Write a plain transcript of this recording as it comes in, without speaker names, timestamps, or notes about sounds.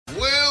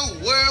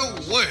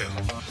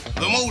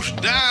most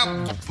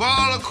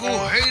diabolical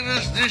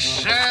haters this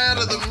side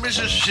of the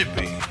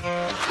Mississippi.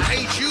 I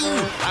hate you.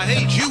 I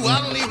hate you. I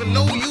don't even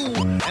know you.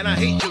 And I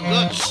hate your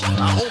guts.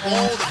 I hope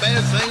all the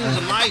bad things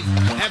in life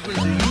happen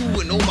to you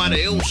and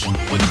nobody else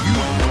but you.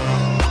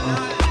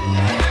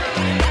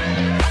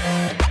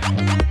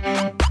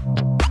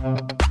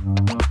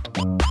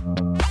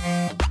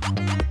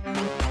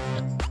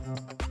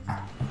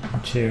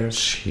 Cheers.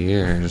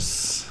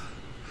 Cheers.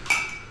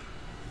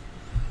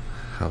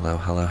 Hello,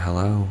 hello,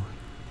 hello.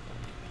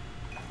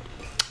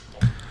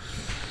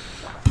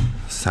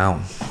 So,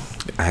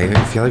 I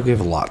feel like we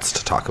have lots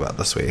to talk about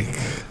this week.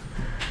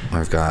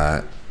 We've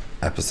got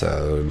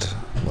episode,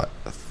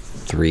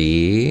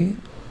 3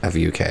 of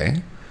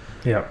UK?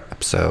 Yep.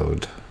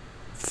 Episode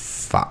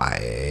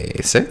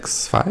 5,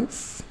 6, 5?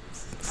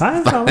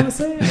 5, I want to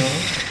say.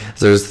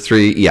 So there's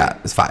 3, yeah,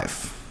 it's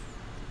 5.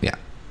 Yeah.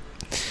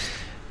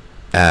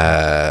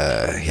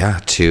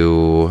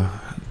 Two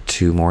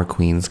more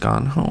queens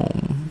gone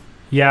home.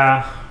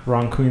 Yeah,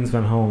 wrong queens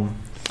went home.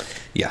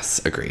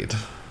 Yes, agreed.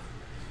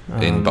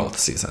 In both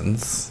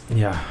seasons.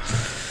 Yeah,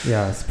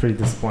 it's pretty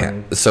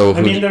disappointing. Yeah. So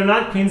I mean, they're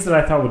not queens that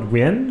I thought would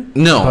win.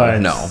 No,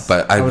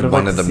 but I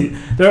wanted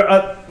them. There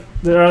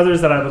are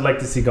others that I would like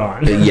to see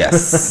gone.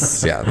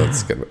 Yes, yeah,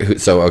 that's good.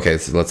 So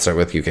let's start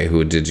with UK.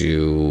 Who did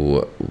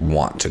you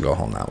want to go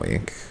home that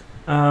week?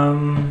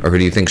 Or who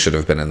do you think should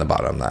have been in the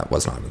bottom that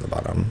was not in the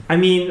bottom? I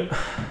mean,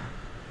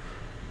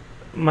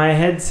 my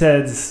head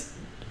says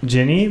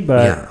Ginny,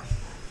 but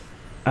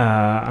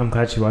I'm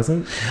glad she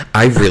wasn't.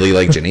 I really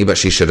like Ginny, but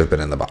she should have been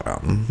in the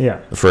bottom.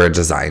 Yeah. For a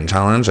design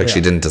challenge. She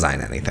didn't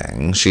design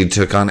anything. She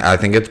took on, I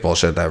think it's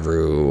bullshit that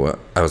Rue,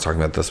 I was talking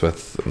about this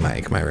with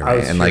Mike, my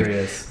roommate, and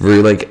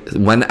Rue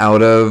went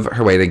out of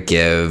her way to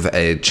give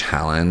a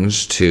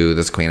challenge to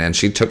this queen, and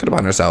she took it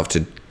upon herself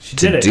to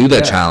do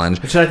the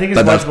challenge, which I think is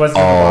but that's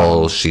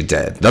all she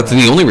did. That's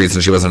the only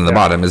reason she wasn't in the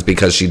bottom, is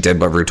because she did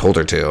what Rue told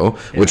her to,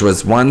 which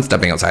was one,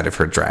 stepping outside of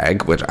her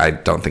drag, which I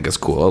don't think is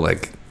cool.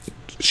 Like,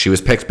 she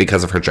was picked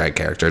because of her drag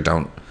character.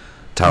 Don't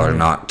tell her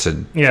not to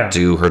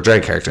do her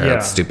drag character.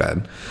 That's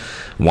stupid.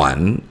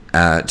 1,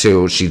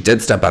 2, she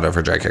did step out of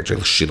her drag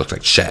character. She looked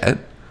like shit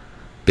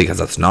because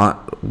that's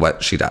not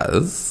what she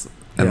does.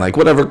 And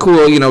whatever,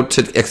 cool,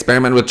 to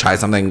experiment with, try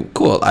something,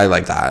 cool. I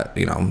like that,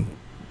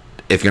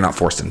 if you're not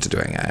forced into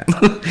doing it.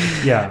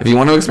 If you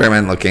want to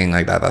experiment looking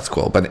like that, that's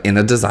cool. But in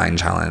a design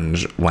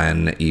challenge,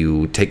 when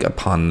you take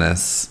upon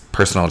this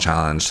personal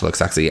challenge to look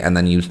sexy, and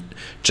then you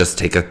just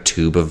take a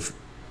tube of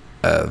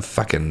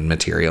fucking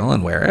material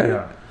and wear it,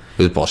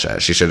 it was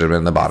bullshit. She should have been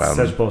in the bottom.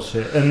 Such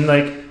bullshit. And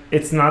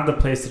it's not the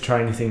place to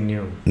try anything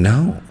new.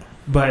 No.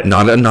 But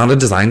not a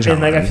design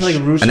challenge. And I feel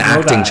like Rue should an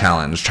acting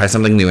challenge. Try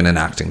something new in an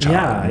acting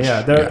challenge.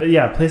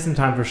 Place and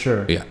time for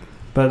sure. Yeah.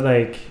 But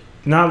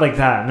not like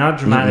that. Not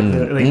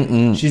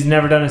dramatically. She's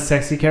never done a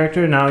sexy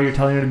character. Now you're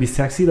telling her to be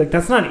sexy.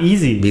 That's not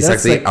easy. Be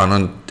sexy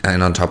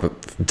on top of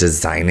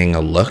designing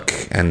a look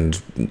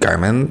and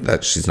garment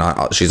that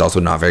she's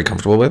also not very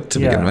comfortable with to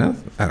begin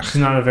with. Ugh. She's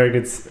not a very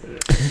good.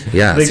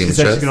 She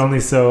said she can only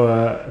sew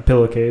a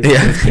pillowcase.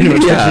 Yeah, that's pretty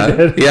much what she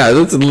did. Yeah,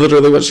 that's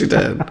literally what she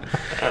did.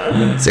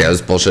 So it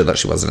was bullshit that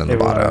she wasn't in the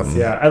bottom.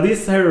 At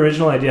least her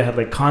original idea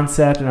had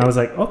concept, and I was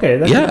like, okay,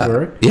 that could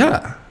work.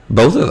 Yeah.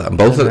 Both of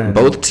them.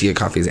 Both Tia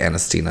Coffee's and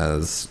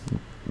Estina's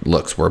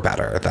looks were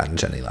better than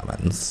Jenny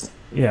Lemon's.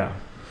 Yeah.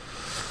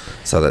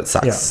 So that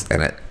sucks.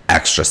 And it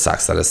extra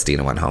sucks that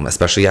Estina went home,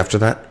 especially after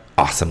that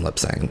awesome lip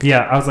sync.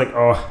 Yeah, I was like,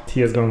 oh,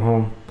 Tia's going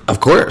home. Of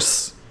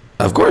course.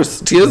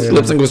 Tia's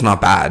lip sync was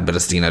not bad, but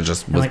Estina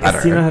just was better.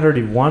 Estina had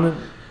already won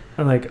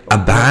a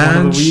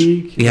badge. Of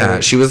the week. Yeah,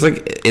 she was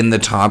in the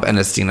top, and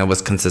Estina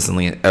was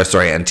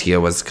and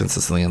Tia was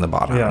consistently in the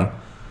bottom. Yeah.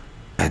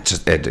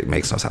 It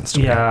makes no sense to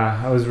me. Yeah,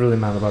 I was really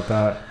mad about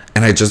that.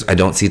 And I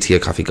don't see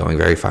Tia Coffee going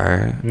very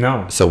far.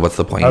 No. So what's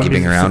the point in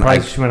keeping her around?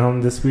 Surprised she went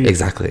home this week.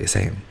 Exactly,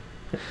 same.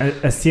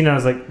 Estina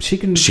was like, she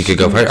could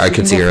go far. I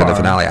could see her in the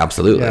finale,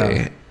 absolutely.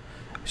 Yeah.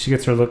 She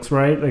gets her looks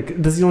right.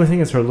 This is the only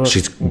thing is her looks.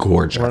 She's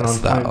gorgeous,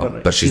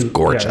 though. But she's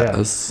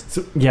gorgeous.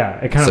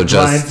 It kind of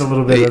blinds a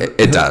little bit.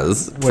 It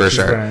does, for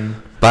sure. Wearing.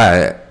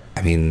 But,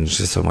 I mean,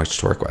 she's so much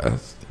to work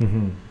with.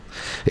 Mm-hmm.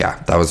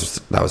 Yeah, that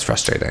was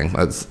frustrating.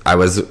 I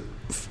was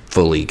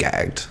fully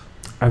gagged.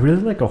 I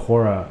really like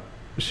Ahura.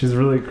 She's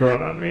really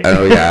growing on me.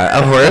 Oh, yeah.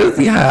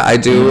 Ahura? Yeah, I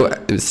do.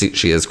 See,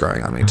 she is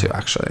growing on me, too,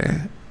 actually.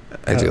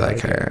 I do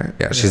like her.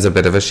 Yeah, she's a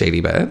bit of a shady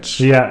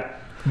bitch. Yeah.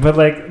 But,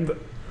 I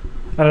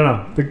don't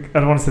know. I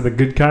don't want to say the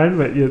good kind,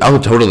 but...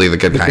 totally the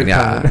good kind.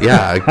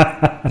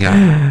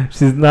 Yeah.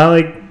 She's not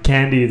like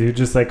Candy, who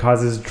just,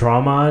 causes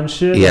drama and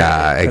shit.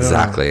 Yeah,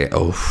 exactly.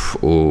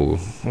 We'll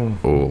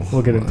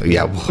get into it.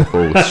 Yeah,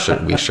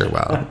 we sure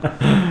will.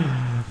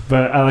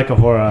 But I like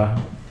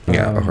Ahura.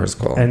 Yeah, Ahura's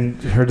cool.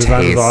 And her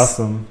design was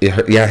awesome.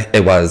 Yeah,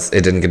 it was.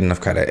 It didn't get enough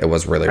credit. It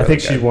was really, really good. I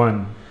think she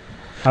won.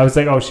 I was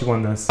like, oh, she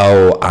won this.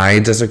 Oh, I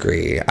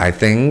disagree. I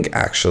think,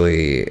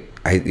 actually,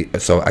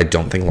 I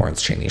don't think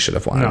Lawrence Chaney should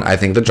have won. No. I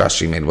think the dress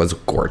she made was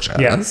gorgeous.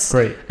 Yeah,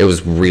 great. It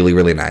was really,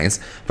 really nice.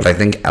 But I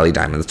think Ellie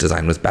Diamond's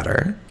design was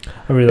better.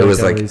 I really it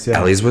was Ellie's, like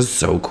Ellie's was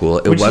so cool.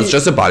 It was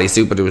just a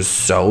bodysuit, but it was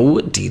so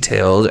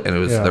detailed, and it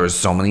was there was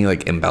so many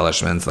like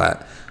embellishments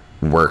that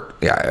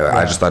worked.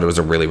 I just thought it was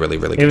a really, really,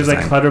 really good was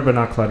design. like cluttered but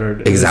not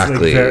cluttered.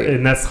 Exactly.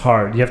 And that's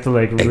hard. You have to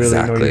like really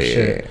know your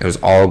shit. It was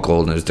all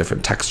gold, and it was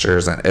different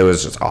textures, and it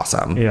was just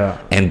awesome. Yeah.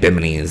 And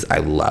Bimini's, I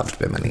loved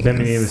Bimini.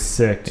 Bimini was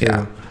sick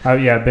too.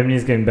 Yeah.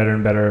 Bimini's getting better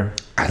and better.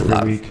 I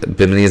love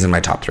Bimini is in my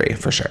top 3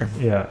 for sure.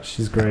 Yeah,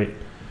 she's great.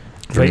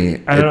 For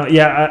me, I don't know.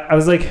 Yeah, I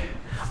was like,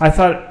 I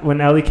thought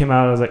when Ellie came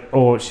out, I was like,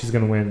 oh, she's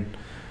gonna win.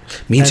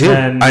 Me too.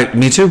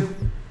 Me too.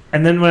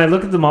 And then when I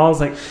look at them all, I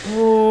was like,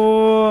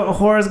 oh,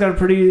 Hora's got a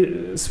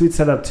pretty sweet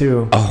setup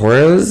too.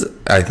 Hora's,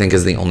 I think,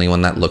 is the only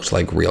one that looked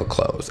like real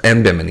clothes,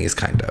 and Bimini's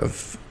kind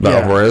of.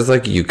 But Hora's,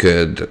 like, you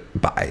could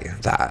buy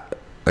that.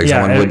 Like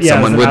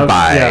someone would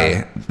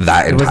buy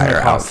that entire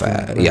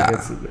outfit. Like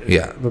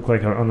it looked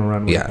like on a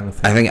runway kind of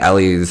thing. I think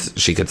Ellie's,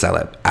 she could sell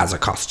it as a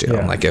costume.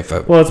 Yeah. Like if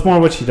it's more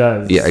what she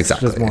does. Yeah,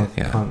 exactly. It's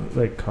just more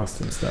like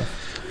costume stuff.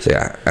 So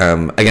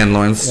again,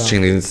 Lawrence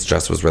Chaney's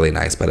dress was really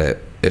nice, but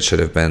it should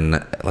have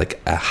been like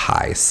a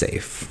high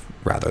safe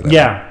rather than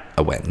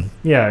a win.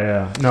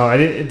 Yeah. No, I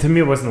didn't. To me,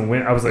 it wasn't a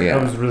win. I was like, I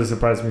was really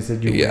surprised when you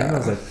said you win. I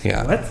was like,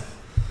 what?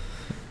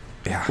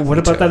 Yeah. What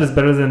about that is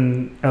better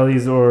than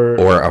Ellie's or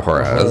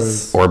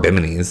Ahora's or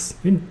Bimini's?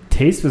 I mean,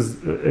 Taste was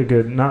a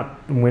good,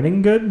 not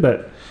winning good,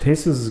 but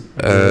Taste was.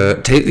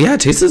 Taste was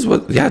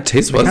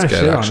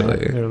good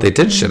actually. They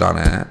did shit on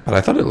it, but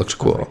I thought it looked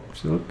cool.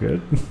 She looked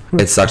good.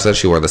 It sucks that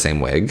she wore the same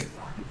wig.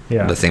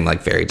 Yeah. The same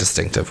like very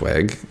distinctive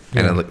wig,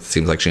 and it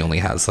seems like she only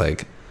has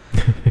like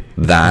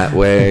that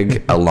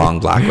wig, a long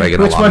black wig,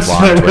 and a long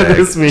blonde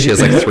wig. She has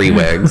like 3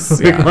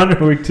 wigs. Like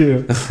Wonder Wig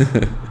too.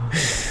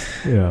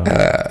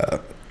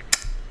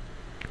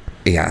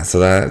 So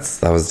that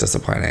was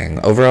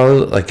disappointing.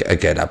 Overall, like a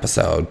good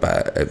episode,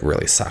 but it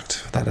really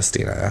sucked that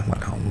Estina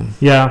went home.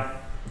 Yeah,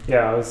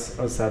 I was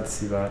sad to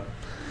see that.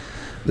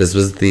 This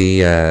was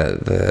the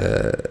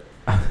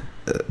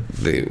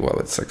what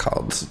was it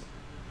called?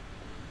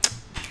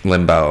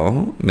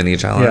 Limbo mini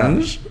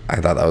challenge. Yeah. I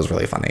thought that was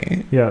really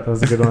funny. Yeah, that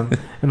was a good one.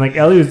 And like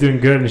Ellie was doing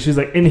good, and she was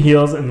like in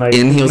heels and like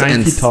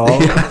 9 feet tall.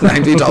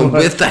 9 feet tall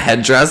with the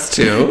headdress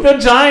too. The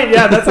giant,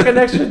 that's like an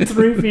extra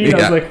 3 feet. I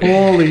was like,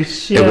 holy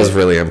shit! It was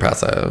really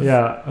impressive.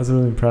 Yeah, I was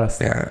really impressed.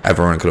 Yeah,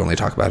 everyone could only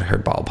talk about her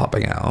ball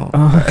popping out.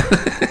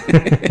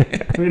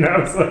 I mean, I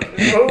was like,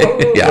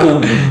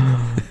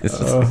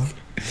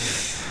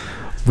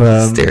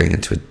 staring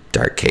into a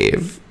dark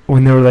cave.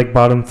 When they were like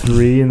bottom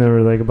 3 and they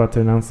were like about to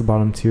announce the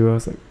bottom 2, I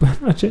was like,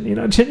 not Jenny.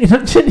 I was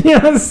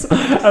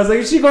like,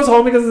 if she goes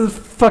home because of this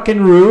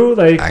fucking Rue,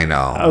 like I know.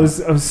 I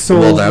was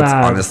so that's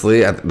mad.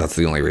 Honestly, that's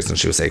the only reason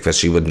she was safe, because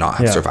she would not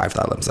have survived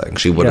that lip sync.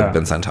 She would have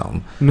been sent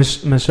home.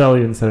 Michelle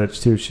even said it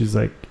too. She's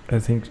like, I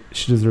think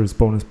she deserves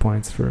bonus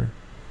points for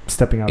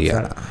stepping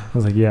outside. I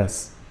was like,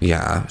 yes.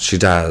 Yeah, she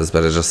does,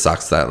 but it just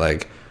sucks that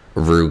like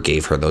Rue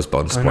gave her those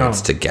bonus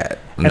points to get.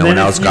 No one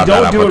else got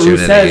that opportunity. What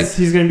Rue says,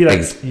 he's going to be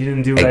like, you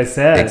didn't do what I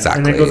said.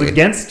 Exactly. And it goes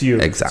against you.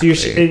 Exactly.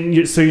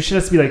 So you should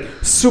have to be like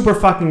super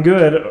fucking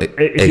good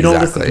if you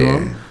don't listen to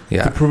him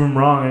to prove him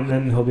wrong, and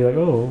then he'll be like,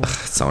 oh.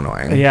 It's so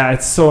annoying. Yeah,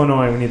 it's so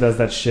annoying when he does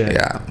that shit.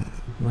 Yeah.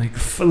 Like,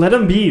 let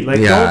him be.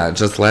 Like,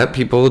 just let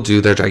people do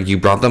their drag. You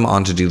brought them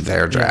on to do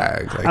their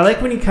drag. Yeah. I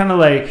like when he kind of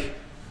like...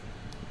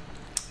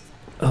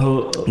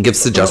 give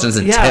suggestions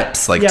and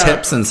tips,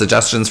 tips and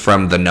suggestions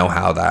from the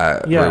know-how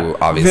that Rue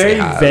obviously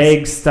has. Very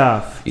vague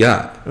stuff.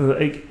 Yeah.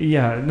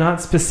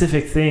 Not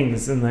specific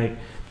things and like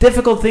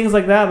difficult things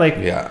like that. Like,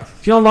 yeah.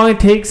 You know how long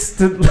it takes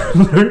to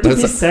learn to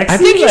be sexy? I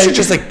think you should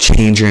just like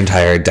change your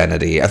entire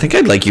identity. I think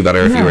I'd like you better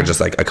if you were just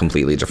like a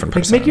completely different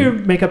person. Make your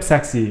makeup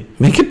sexy.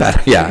 Make it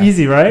better. Yeah.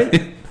 Easy,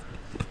 right?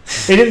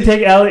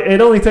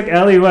 It only took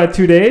Ellie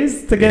 2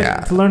 days to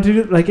get to learn to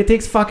do. Like, it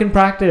takes fucking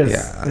practice.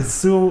 Yeah. It's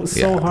so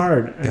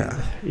hard.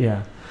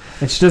 Yeah.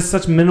 And she does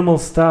such minimal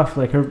stuff.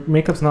 Like, her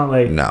makeup's not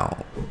like...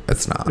 No,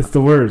 it's not. It's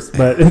the worst,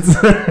 but it's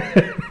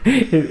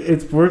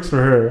it works for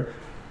her.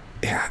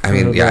 Yeah, I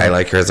mean, I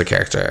like her as a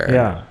character.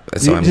 Yeah.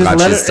 So I'm glad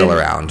she's still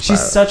around.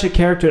 She's such a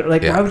character.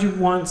 Like, why would you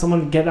want someone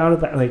to get out of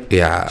that? Like,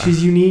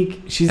 she's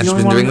unique. She's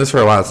been doing this for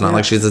a while. It's not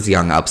like she's this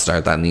young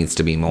upstart that needs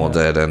to be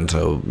molded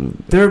into...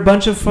 There are a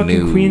bunch of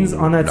fucking queens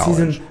on that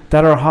season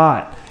that are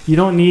hot. You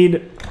don't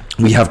need...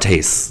 We have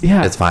tastes.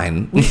 Yeah. It's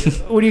fine.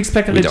 What do you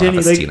expect out of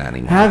Jenny? Like,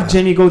 have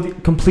Jenny go the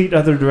complete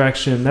other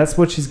direction. That's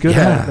what she's good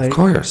at. Yeah, of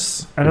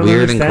course.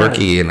 Weird and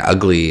quirky and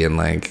ugly and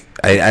like...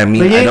 I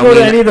mean, I don't go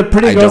to any of the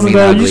pretty girls and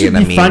go, you should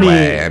be funny.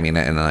 Way. I mean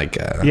it in like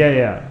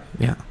yeah,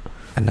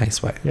 a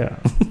nice way. Yeah.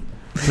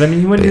 But I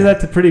mean, you wouldn't do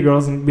that to pretty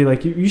girls and be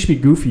like, you should be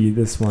goofy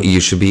this one. You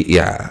should be,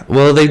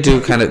 well, they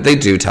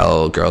do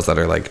tell girls that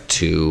are like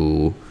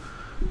too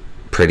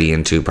pretty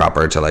and too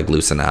proper to like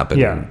loosen up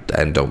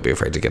and don't be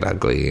afraid to get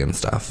ugly and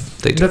stuff.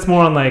 They do. That's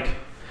more on like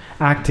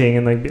acting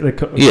and like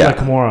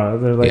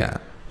Kimura. They're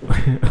like,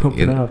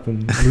 open up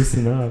and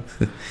loosen up.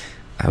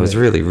 I was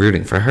really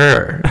rooting for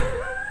her.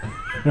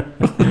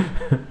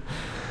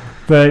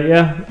 But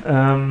yeah,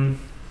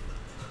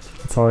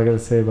 that's all I got to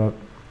say about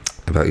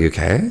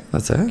UK.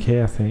 That's it. UK,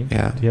 I think.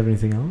 Yeah. Do you have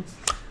anything else?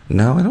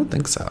 No, I don't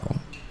think so.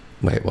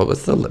 Wait, what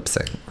was the lip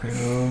sync?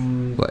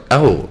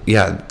 Oh,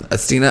 yeah.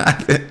 Estina,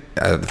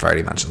 I've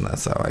already mentioned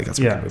this, so I guess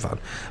we can move on.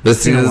 But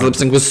Estina's lip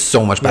sync was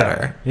so much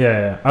better.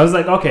 Yeah. I was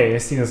like, okay,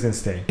 Estina's going to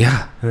stay.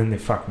 Yeah. And then they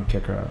fucking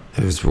kick her out.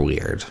 It was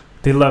weird.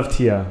 They love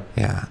Tia.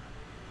 Yeah.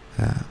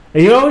 And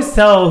you always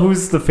tell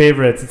who's the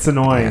favorites. It's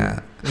annoying.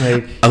 Yeah.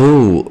 Like,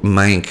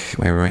 Mike,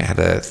 my roommate, had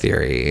a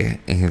theory.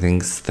 He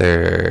thinks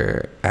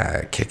they're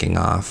kicking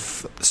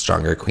off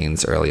stronger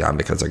queens early on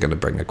because they're going to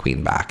bring a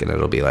queen back, and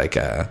it'll be like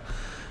a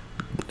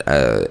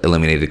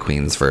eliminated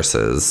queens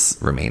versus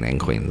remaining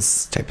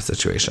queens type of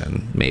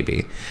situation,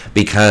 maybe,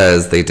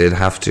 because they did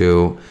have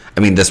to.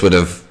 I mean, this would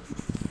have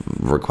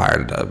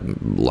required a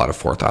lot of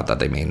forethought that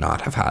they may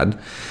not have had,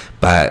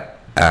 but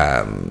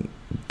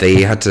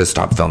they had to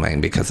stop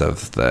filming because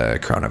of the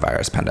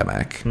coronavirus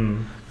pandemic.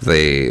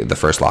 The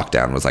first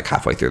lockdown was like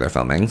halfway through their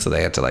filming, so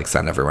they had to like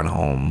send everyone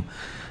home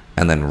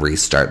and then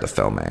restart the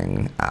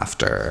filming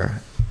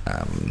after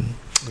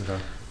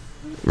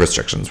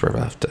restrictions were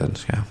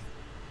lifted. Yeah.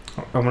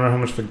 I wonder how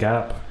much of a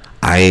gap.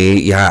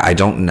 I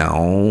don't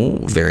know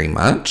very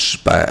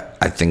much, but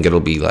I think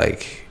it'll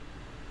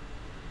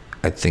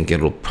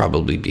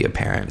probably be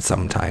apparent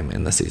sometime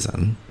in the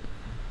season.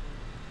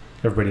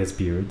 Everybody has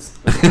beards.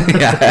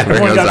 Yeah,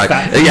 everyone's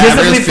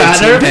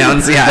 15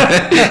 pounds.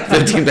 Yeah,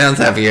 15 pounds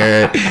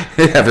heavier.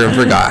 Everyone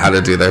forgot how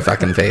to do their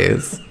fucking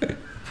face.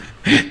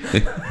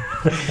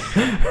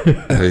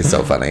 That'd be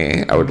so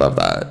funny. I would love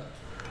that.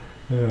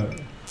 Yeah.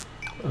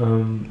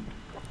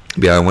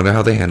 Yeah, I wonder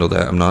how they handled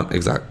it. I'm not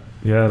exact.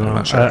 Yeah, I'm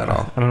not sure at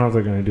all. I don't know if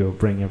they're gonna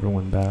bring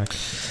everyone back.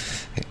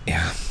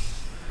 Yeah.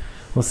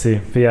 We'll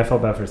see. But yeah, I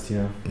felt bad for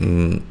Tia.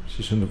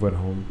 She shouldn't have went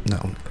home.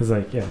 No. Because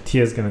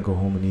Tia's gonna go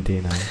home any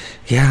day now.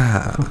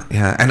 Yeah,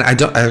 and I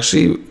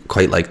actually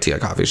quite like Tia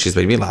Coffee. She's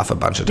made me laugh a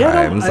bunch of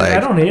times. I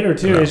don't hate her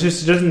too. It's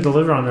just she doesn't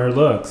deliver on her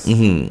looks.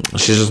 Mm-hmm.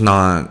 She's just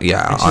not.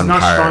 Yeah, and she's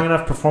not strong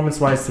enough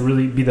performance-wise to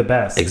really be the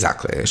best.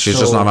 Exactly. She's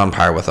just not on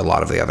par with a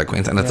lot of the other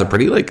queens, and it's a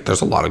pretty there's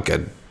a lot of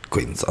good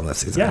queens on this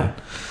season. Yeah.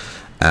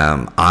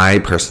 I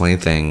personally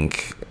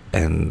think,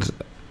 and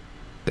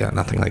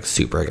nothing like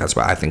super against,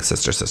 but I think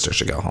Sister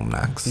should go home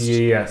next.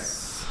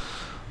 Yes.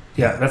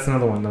 Yeah, that's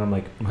another one that I'm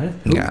like, what?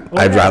 Who? Yeah,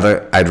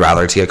 I'd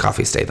rather Tia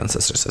Coffee stay than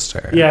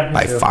Sister. Yeah,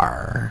 by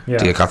far. Yeah.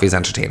 Tia Coffee's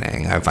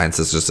entertaining. I find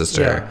Sister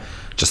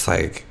just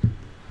like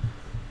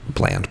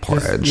bland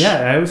porridge.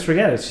 I always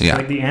forget it. She's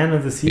like the Anne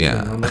of the season.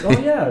 Yeah. I'm like, oh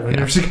yeah.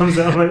 Whenever she comes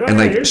out, I'm like, oh, and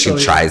like she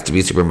tries to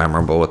be super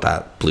memorable with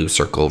that blue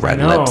circle, red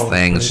lips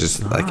thing. It's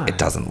just like it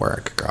doesn't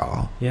work,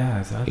 girl. Yeah,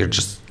 exactly.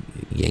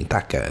 You ain't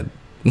that good.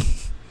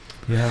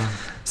 Yeah.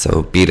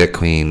 So beat it,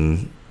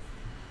 queen.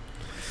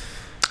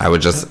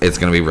 It's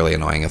going to be really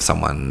annoying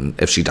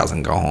if she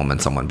doesn't go home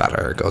and someone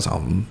better goes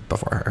home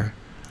before her.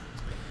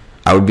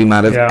 I would be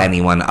mad if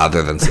anyone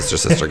other than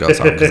Sister goes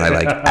home because I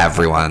like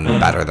everyone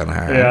better than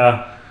her.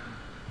 Yeah.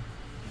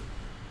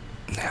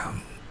 Yeah.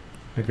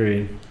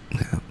 Agreed.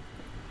 Yeah.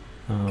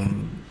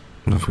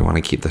 If we want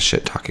to keep the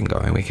shit talking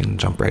going, we can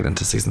jump right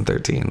into season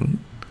 13.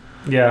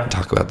 Yeah.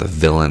 Talk about the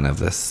villain of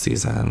this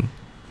season.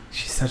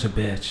 She's such a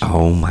bitch.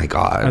 Oh my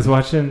god. I was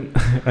watching,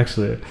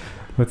 actually,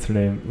 what's her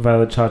name?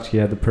 Violet Chachki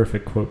had the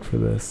perfect quote for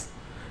this.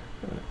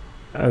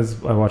 I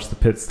watched the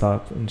pit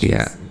stop and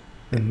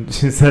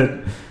she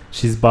said,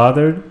 she's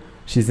bothered,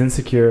 she's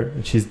insecure,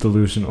 and she's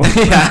delusional.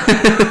 Yeah.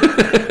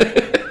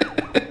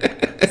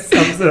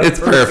 It's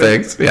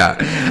perfect. Yeah.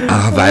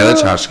 Violet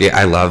Chachki,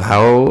 I love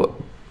how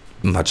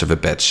much of a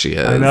bitch she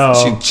is. I know.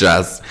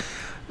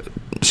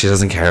 She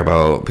doesn't care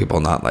about people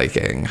not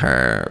liking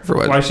her for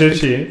what. Why should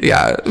she?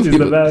 Yeah. She's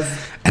the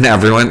best. And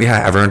everyone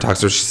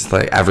talks to her. She's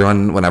like,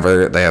 everyone,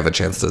 whenever they have a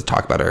chance to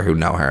talk about her who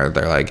know her,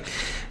 they're like,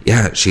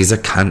 yeah, she's a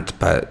cunt,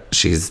 but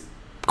she's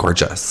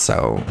gorgeous.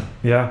 So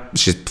yeah,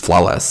 she's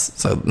flawless.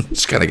 So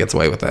she kind of gets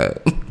away with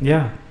it.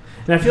 Yeah.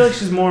 And I feel like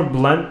she's more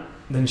blunt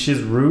than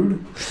she's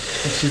rude.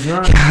 Like she's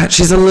not. Yeah,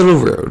 she's a little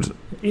rude.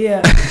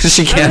 Yeah.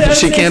 she can't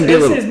be a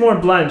little. She's more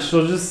blunt. She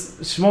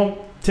won't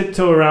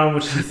tiptoe around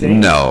what she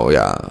thinks. No,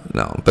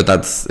 but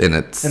that's in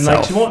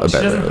itself. And she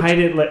doesn't hide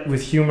it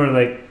with humor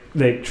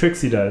like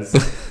Trixie does.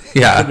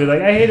 Yeah, she'll be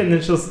like, I hate it, and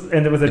then she'll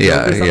end it with a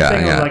joke or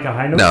something on like a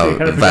high note.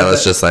 No,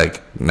 Violet's just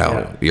like,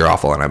 no, you're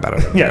awful, and I'm better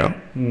than you.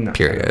 No,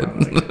 period.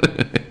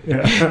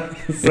 Yeah.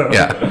 So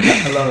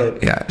I love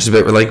it. Yeah, she's a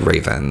bit like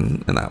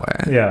Raven in that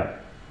way.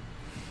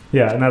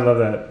 Yeah, and I love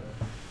that.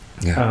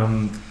 Yeah.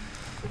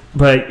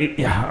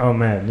 Oh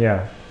man,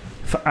 yeah.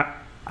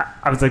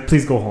 I was like,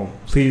 please go home.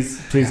 Please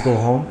go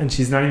home. And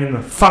she's not even in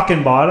the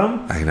fucking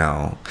bottom. I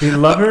know. We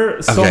love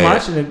her so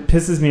much, and it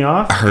pisses me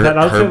off. That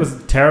outfit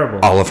was terrible.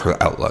 All of her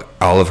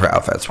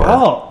outfits were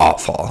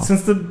awful.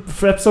 Since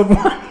for episode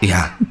 1.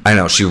 Yeah, I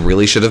know. She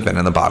really should have been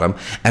in the bottom.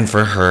 And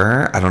for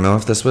her, I don't know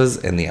if this was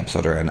in the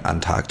episode or in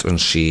Untucked, when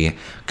she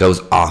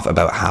goes off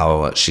about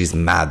how she's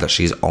mad that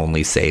she's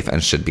only safe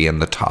and should be in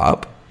the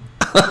top.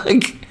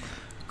 Like,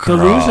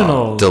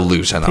 Delusional.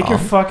 Delusional. Take your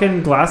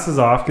fucking glasses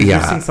off because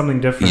you're seeing something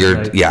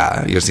different.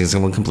 You're seeing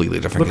someone completely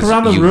different. Look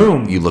around the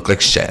room. You look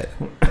like shit.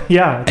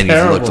 Yeah, and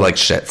terrible. you've looked like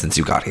shit since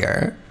you got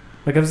here.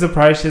 Like, I'm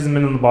surprised she hasn't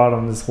been on the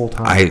bottom this whole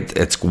time.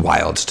 It's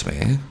wild to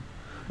me.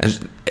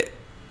 And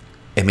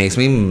it makes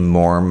me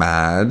more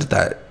mad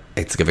that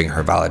it's giving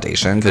her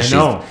validation because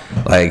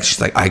she's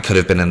like, I could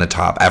have been in the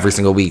top every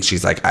single week.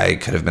 She's like, I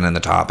could have been in the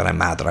top, and I'm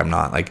mad that I'm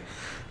not. Like,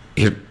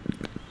 you're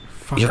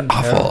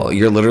awful. Terrible.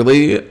 You're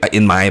literally,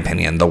 in my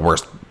opinion, the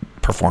worst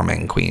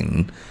performing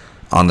queen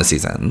on the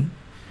season.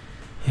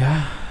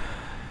 Yeah.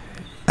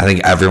 I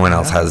think everyone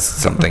else has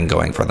something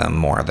going for them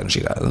more than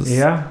she does.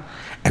 Yeah.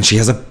 And she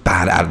has a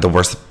bad attitude. The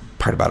worst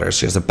part about her is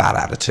she has a bad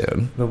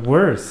attitude. The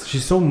worst.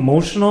 She's so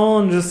emotional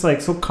and just like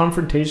so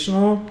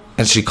confrontational.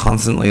 And she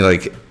constantly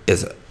like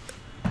is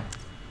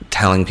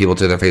telling people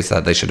to their face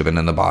that they should have been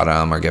in the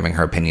bottom or giving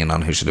her opinion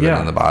on who should have been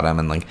in the bottom.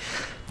 And like,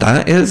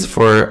 that is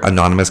for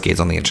anonymous gays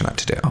on the internet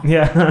to do.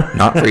 Yeah.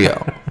 Not for you.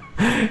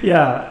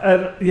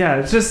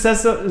 It just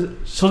says so.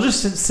 She'll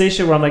just say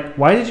shit where I'm like,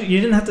 why did you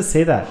didn't have to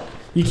say that.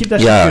 You keep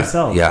that shit to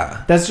yourself.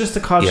 Yeah. That's just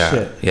to cause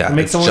shit. Yeah.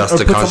 Make someone or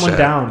put someone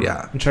down.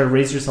 Yeah. And try to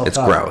raise yourself up. It's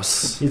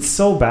gross. It's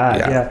so bad.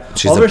 Yeah.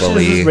 She's all a her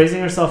bully. shit is just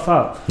raising herself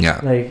up. Yeah.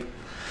 Like,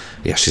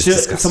 she's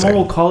disgusting. Someone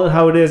will call it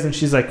how it is, and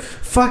she's like,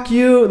 "Fuck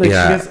you!" Like, she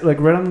gets like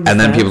right on the and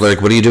then people are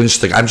like, "What are you doing?"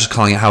 She's like, "I'm just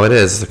calling it how it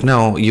is." It's like,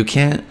 no, you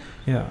can't.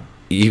 Yeah.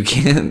 You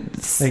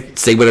can't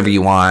say whatever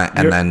you want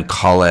and then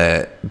call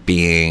it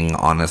being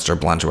honest or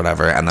blunt or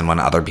whatever. And then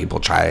when other people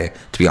try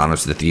to be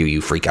honest with you,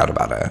 you freak out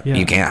about it. Yeah.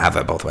 You can't have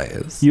it both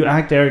ways. You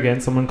act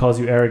arrogant. Someone calls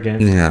you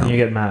arrogant. And you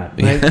get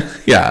mad. Right?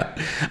 Yeah.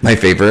 My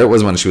favorite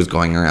was when she was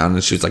going around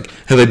and she was like,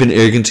 "Have I been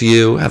arrogant to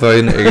you? Have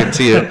I been arrogant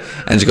to you?"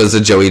 And she goes to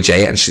Joey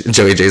J. And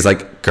Joey J's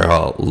like,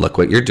 "Girl, look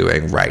what you're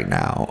doing right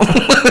now."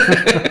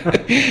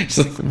 She's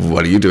like,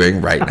 "What are you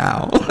doing right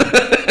now?"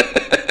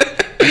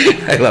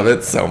 I love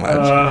it so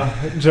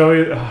much.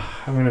 Joey,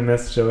 I'm gonna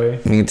miss Joey.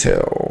 Me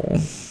too.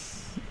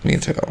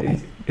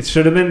 It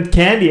should have been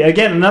Candy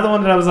again. Another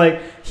one that I was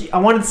like, I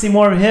wanted to see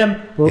more of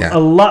him. A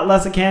lot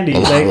less of Candy. A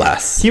lot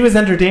less. He was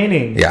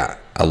entertaining. Yeah,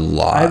 a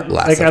lot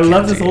less. Like, I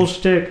love this whole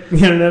shtick.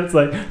 You know, it's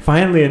like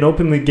finally an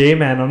openly gay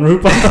man on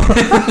RuPaul.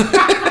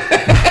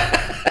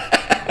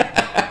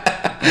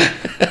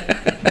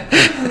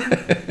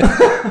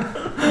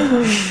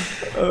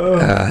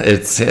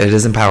 It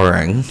is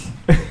empowering.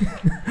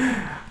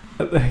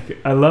 Like,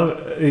 I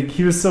love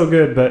he was so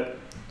good, but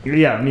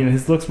yeah, I mean,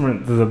 his looks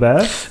weren't the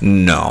best.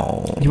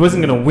 No, he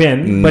wasn't gonna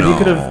win, but he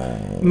could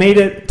have made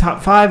it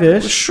top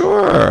 5-ish.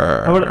 Sure,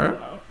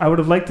 I would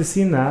have liked to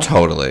seen that.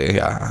 Totally,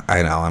 yeah.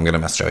 I know. I'm gonna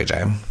miss Joey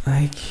J.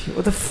 Like,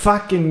 what the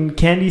fucking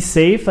Candy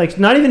safe? Like,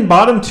 not even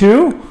bottom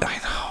 2. I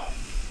know.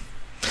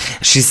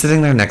 She's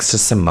sitting there next to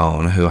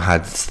Simone, who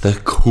had the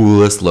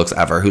coolest looks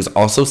ever, who's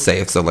also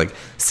safe. So like,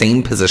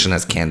 same position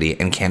as Candy,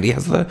 and Candy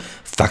has the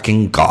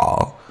fucking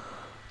gall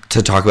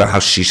to talk about how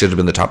she should have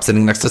been the top,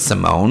 sitting next to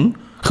Simone,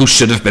 who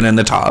should have been in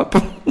the top.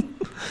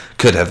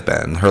 Could have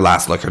been. Her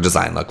last look, her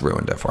design look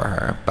ruined it for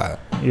her. But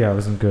yeah, it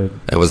wasn't good.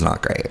 It was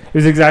not great. It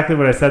was exactly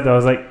what I said, though. I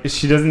was like,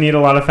 she doesn't need a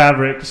lot of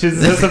fabric.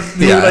 She's just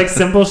do like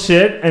simple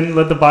shit and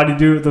let the body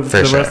do the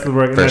rest of the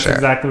work. And that's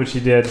exactly what she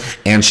did.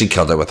 And she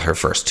killed it with her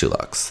first 2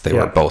 looks. They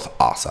were both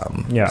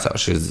awesome. Yeah. So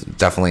she was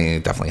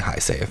definitely high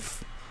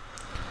safe.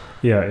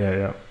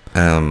 Yeah.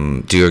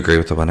 Do you agree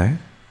with the winner?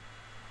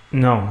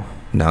 No.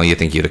 No, you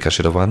think Utica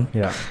should have won?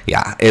 Yeah.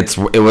 Yeah, it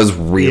was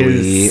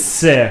really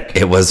sick.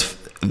 It was,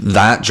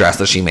 that dress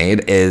that she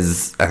made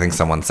is, I think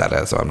someone said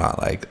it, so I'm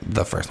not like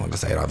the first one to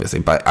say it,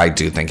 obviously, but I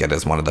do think it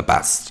is one of the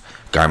best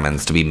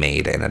garments to be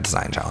made in a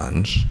design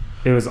challenge.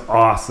 It was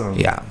awesome.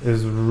 Yeah. It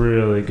was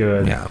really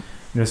good. Yeah.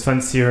 It was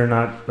fun to see her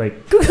not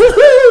like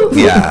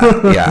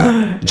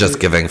just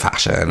giving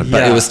fashion,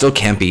 but it was still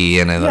campy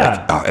and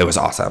it was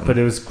awesome. But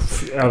I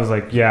was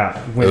like, winner.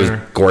 It was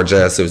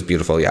gorgeous. It was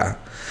beautiful. Yeah.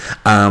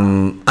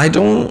 I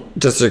don't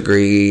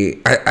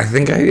disagree. I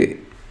think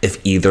if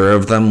either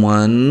of them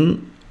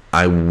won,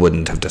 I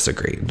wouldn't have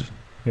disagreed.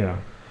 Yeah.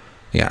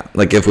 Yeah.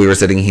 Like if we were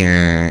sitting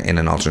here in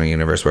an alternate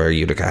universe where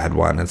Utica had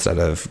won instead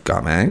of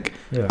Gottmik,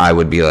 I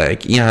would be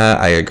like, yeah,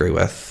 I agree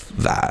with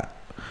that.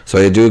 So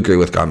I do agree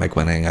with Gottmik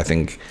winning. I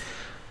think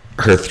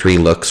her 3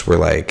 looks were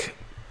like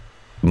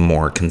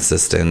more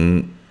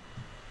consistent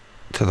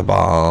to the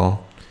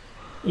ball.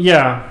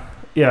 Yeah.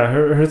 Yeah,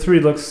 her 3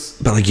 looks...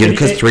 But like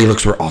Utica's 3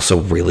 looks were also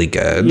really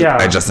good. Yeah.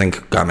 I just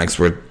think Gottmik's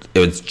it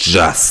was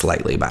just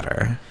slightly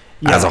better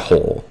as a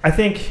whole. I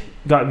think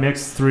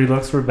Gottmik's 3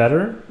 looks were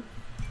better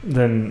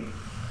than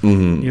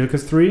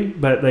Utica's 3,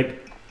 but like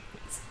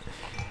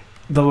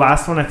the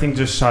last one I think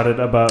just shot it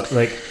about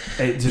like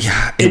it's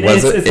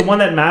the one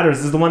that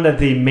matters. It's the one that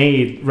they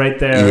made right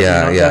there.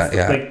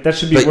 Yeah. Like that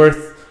should be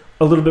worth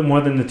a little bit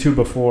more than the 2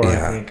 before.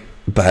 I think.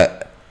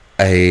 But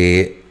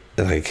I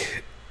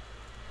like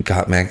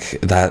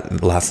Gottmik.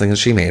 That last thing that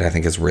she made, I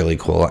think, is really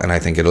cool, and I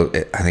think I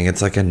think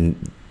it's like a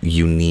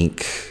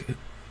unique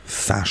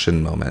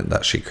fashion moment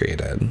that she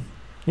created.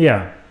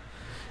 Yeah,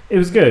 it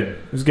was good.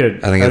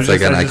 I think it's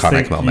like an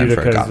iconic moment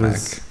for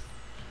Gottmik.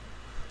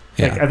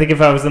 Like, I think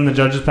if I was in the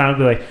judges panel, I'd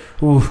be like,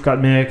 ooh, got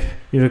Mick,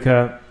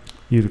 Utica.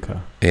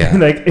 Yeah.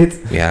 Like,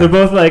 they're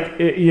both like,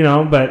 you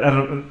know, but I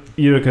don't.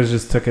 Utica's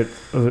just took it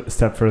a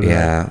step further.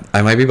 Yeah,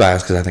 I might be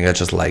biased because I think I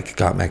just like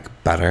got Mick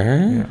better.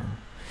 Yeah.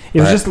 It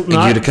was just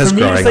not, Utica's for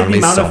me, growing it's like on the me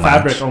amount so of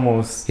fabric much.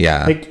 almost.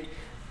 Yeah. Like,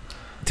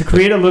 to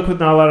create a look with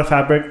not a lot of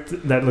fabric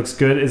that looks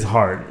good is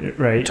hard,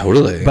 right?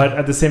 Totally. But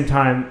at the same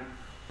time,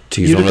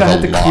 Utica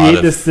had to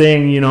create this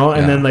thing, you know,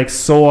 and then like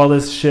sew all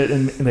this shit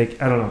and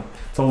like, I don't know.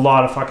 It's a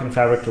lot of fucking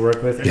fabric to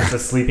work with. And it's a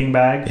sleeping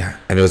bag. Yeah.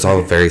 And it was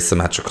all very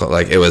symmetrical.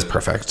 Like, it was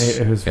perfect.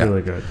 It was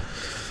really good.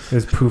 It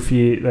was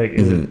poofy. Like,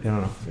 I don't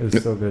know. It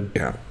was so good.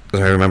 Yeah.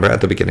 I remember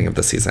at the beginning of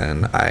the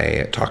season,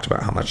 I talked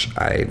about how much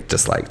I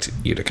disliked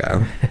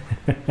Utica.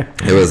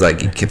 It was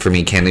like, for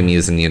me, Candy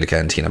Muse and Utica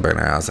and Tina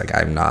Burner, I was like,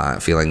 I'm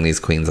not feeling these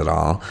queens at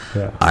all.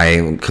 Yeah.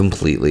 I'm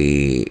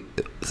completely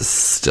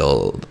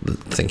still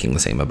thinking the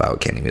same about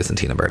Candy Muse and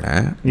Tina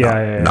Burner.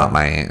 Not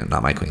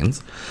my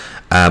queens.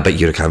 But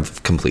Utica,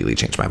 I've completely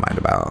changed my mind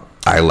about.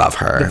 I love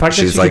her. The fact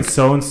that she could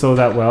sew and sew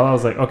that well, I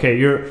was like, okay,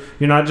 you're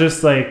not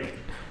just like,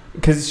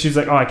 because she was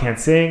like, oh, I can't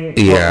sing.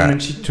 Yeah. And then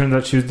she turned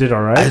out she did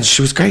all right. And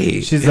she was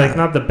great. She's like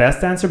not the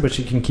best dancer, but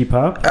she can keep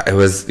up. It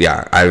was,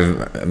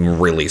 I'm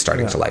really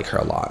starting to like her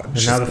a lot. And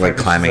she's now like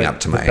climbing up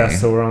to my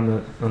best sewer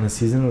on the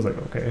season. I was like,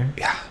 okay.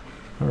 Yeah.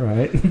 All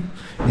right.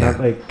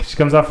 Not like, she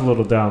comes off a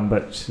little dumb,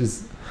 but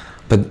she's.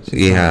 But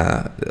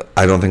yeah,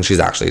 I don't think she's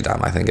actually dumb.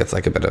 I think it's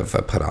like a bit of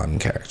a put on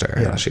character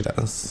that she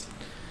does.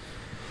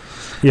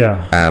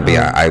 Yeah. But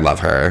yeah, I love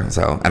her.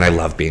 So, and I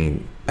love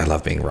being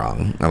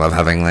wrong. I love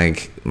having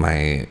like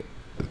my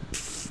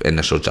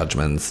initial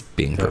judgments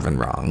being proven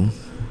wrong.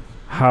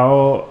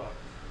 How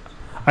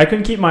I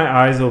couldn't keep my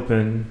eyes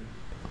open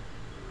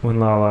when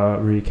Lala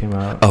Ree came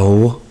out.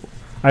 Oh,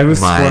 I was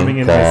squirming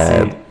in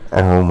my seat.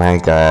 Oh my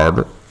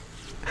god,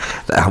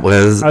 that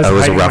was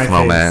a rough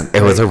moment.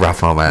 It was a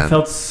rough moment. I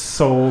felt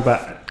so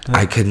bad.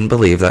 I couldn't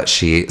believe that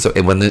she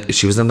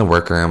was in the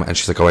workroom and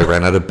she's like, oh, I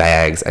ran out of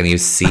bags, and you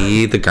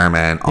see the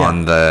garment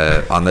on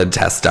the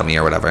test dummy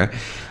or whatever.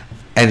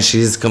 And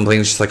she's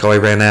complaining. She's like, oh, I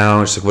ran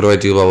out. She's like, what do I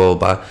do? Blah,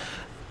 blah, blah.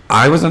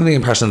 I was under the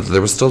impression that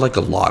there was still like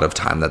a lot of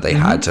time that they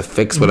had to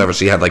fix whatever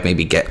she had, like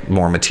maybe get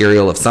more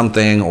material of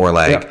something or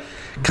like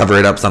cover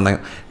it up something.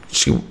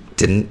 She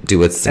didn't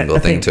do a single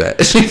thing to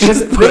it. She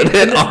just put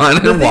it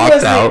on and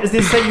walked out.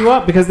 They set you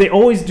up because they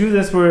always do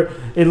this where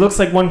it looks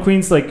like one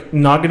queen's like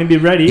not going to be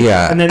ready.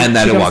 Yeah. And then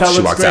she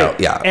walks out.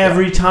 Yeah.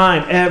 Every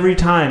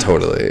time.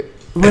 Totally.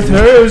 With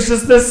her, it was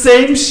just the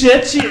same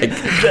shit.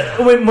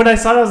 When I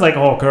saw it, I was like,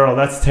 "Oh, girl,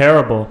 that's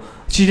terrible."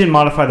 She didn't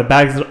modify the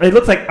bags. It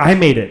looked like I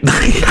made it.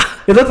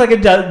 It looked like a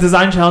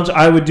design challenge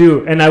I would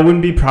do, and I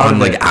wouldn't be proud of it. On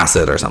like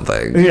acid or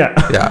something.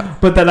 Yeah.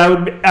 But that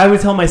I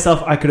would tell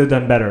myself I could have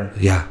done better.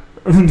 Yeah.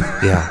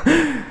 Yeah.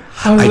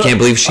 I can't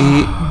believe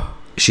she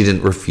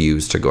didn't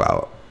refuse to go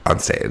out on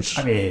stage.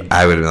 I mean,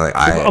 I would have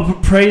been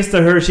like, praise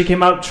to her. She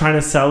came out trying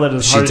to sell it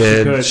as hard as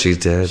she could. She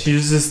did. She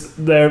was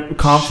just there,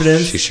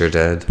 confidence. She sure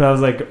did. But I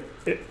was like,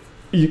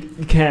 you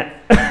can't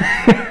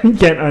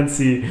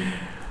unsee.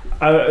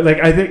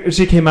 I think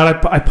she came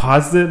out. I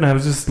paused it and I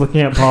was just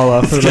looking at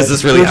Paula. Is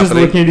this really happening? Just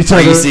looking at each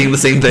other. Are you seeing the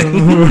same thing?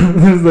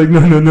 I was like,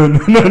 no.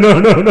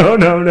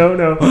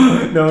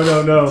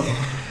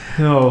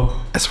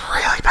 It's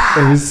really bad.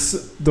 It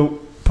was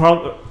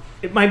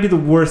it might be the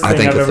worst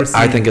thing I've ever seen.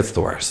 I think it's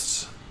the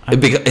worst.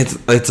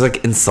 It's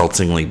like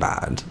insultingly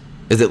bad.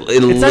 Is it?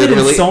 It's not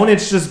even sewn.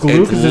 It's just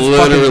glue because it's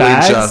fucking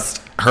bags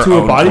just her to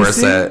own a body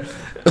corset.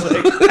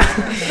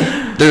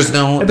 There's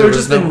no. They're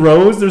just in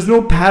rows. There's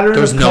no pattern.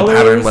 There's no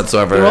pattern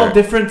whatsoever. They're all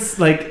different,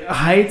 like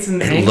heights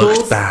and angles. It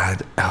looked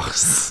bad.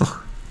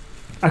 Oh.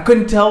 I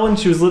couldn't tell when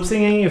she was lip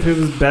syncing if it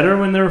was better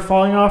when they were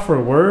falling off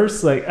or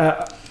worse. Like,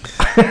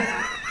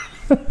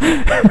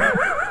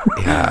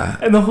 yeah.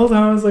 And the whole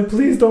time I was like,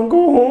 please don't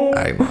go home.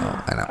 I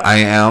know. I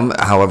am.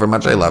 However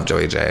much I love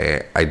Joey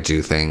J, I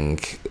do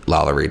think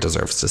Lala Ree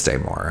deserves to stay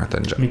more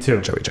than Joey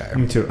J.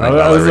 Me too. Like,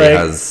 I was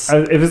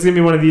like, if it's gonna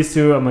be one of these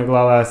two, I'm like,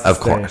 Lala has to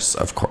stay.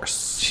 Of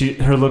course.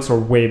 Her looks are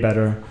way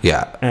better.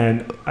 Yeah.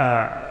 And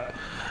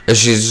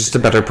she's just a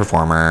better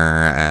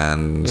performer,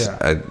 and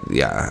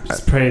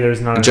just pray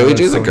there's not. Joey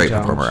J is a great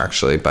performer,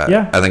 actually, but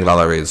I think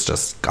Lala Ree's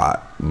just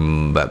got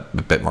a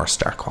bit more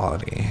star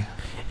quality.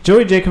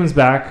 Joey J comes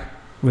back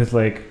with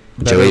like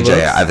Joey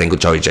J. I think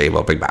Joey J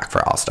will be back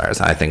for All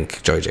Stars. I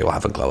think Joey J will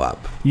have a glow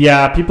up.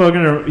 Yeah, people are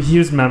gonna. He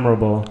was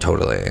memorable.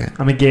 Totally.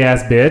 I'm a gay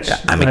ass bitch. Yeah,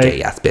 I'm a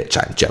gay ass bitch.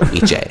 I'm Joey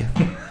J.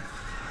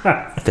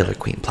 Filler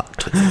Queen plot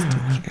twist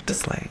here to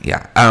slay.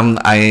 Yeah.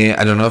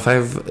 I don't know if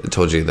I've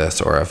told you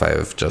this or if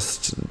I've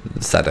just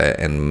said it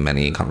in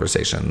many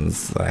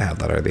conversations that I have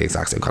that are the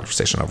exact same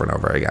conversation over and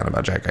over again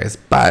about Drag Race,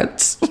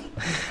 but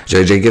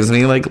Joey J gives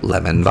me like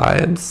lemon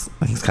vibes.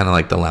 He's kind of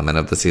like the lemon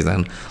of the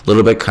season. A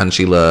little bit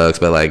crunchy looks,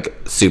 but like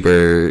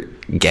super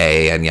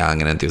gay and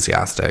young and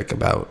enthusiastic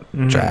about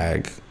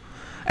drag,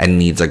 and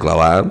needs a glow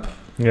up.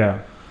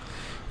 Yeah.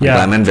 Yeah.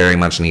 Lemon very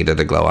much needed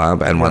a glow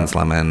up, and once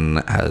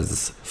Lemon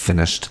has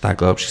finished that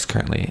glow up, she's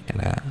currently in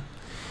it.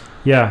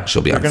 Yeah,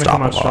 she'll be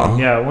unstoppable.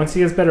 Yeah, once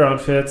he gets better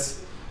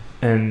outfits,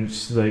 and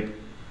she's like,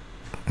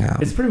 yeah,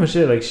 it's pretty much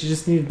it. Like, she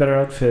just needs better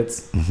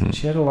outfits. Mm-hmm.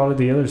 She had a lot of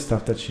the other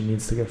stuff that she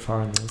needs to get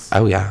far in this.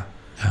 Oh yeah,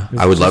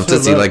 I would love to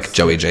see like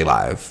Joey J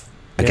live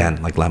again.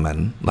 Yeah. Like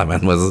Lemon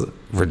was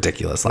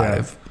ridiculous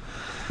live.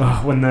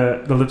 Oh, when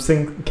the lip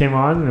sync came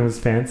on and it was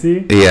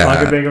fancy. Yeah, all I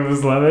could think of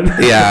was Lemon.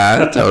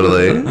 Yeah,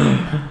 totally.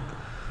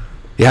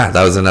 Yeah,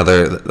 that was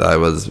another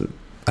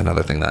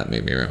thing that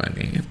made me remind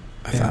me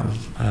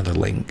of another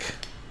link.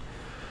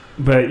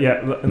 But yeah,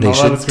 they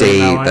should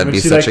date. That'd be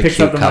such a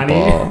cute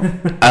couple.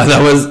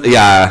 That was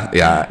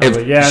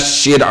yeah.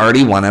 She had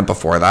already won it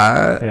before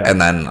that,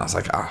 and then I was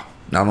like, oh,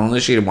 not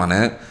only she won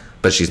it,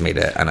 but she's made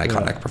it an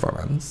iconic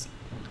performance.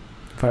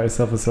 Buy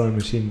yourself a sewing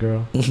machine,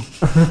 girl.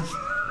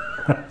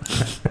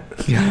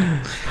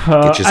 Yeah.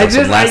 Get yourself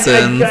some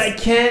lessons. I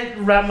can't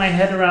wrap my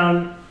head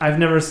around. I've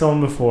never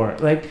sewn before.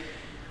 Like,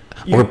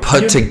 or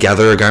put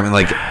together a garment.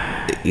 Like,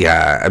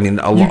 yeah. I mean,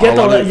 you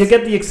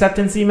get the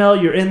acceptance email.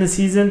 You're in the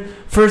season.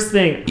 First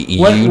thing,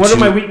 what are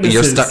my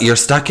weaknesses? You're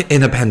stuck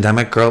in a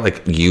pandemic, girl.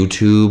 Like,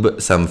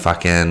 YouTube some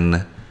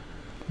fucking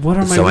what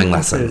are my sewing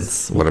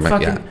weaknesses? lessons. What am I?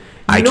 Yeah,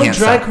 I can't.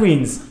 Drag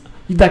queens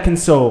that can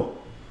sew.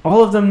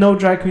 All of them know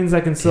drag queens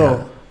that can sew.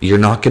 Yeah. You're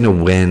not gonna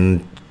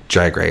win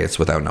Drag Race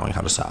without knowing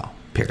how to sew.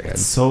 Period.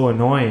 It's so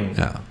annoying.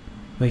 Yeah.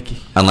 Like,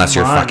 unless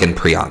you're fucking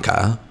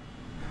Priyanka.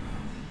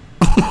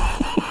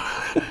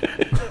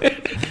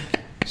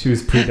 She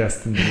was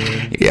predestined to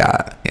win.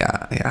 Yeah.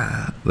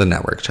 The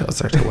network chose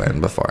her to win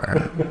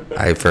before.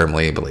 I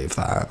firmly believe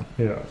that.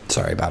 Yeah.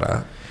 Sorry about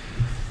it.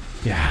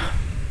 Yeah.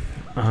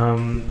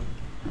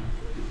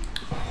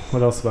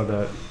 What else about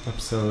that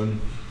episode?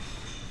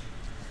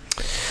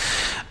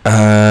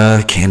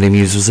 Candy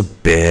Muse was a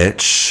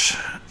bitch.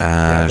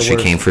 She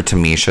came for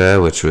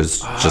Tamisha, which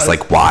was just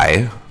like,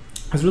 why?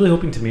 I was really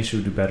hoping Tamisha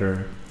would do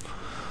better.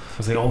 I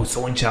was like, oh,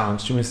 sewing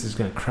challenge. Tamisha's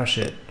going to crush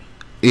it.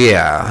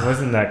 Yeah. It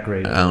wasn't that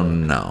great. Oh,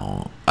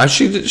 no.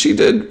 She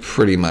did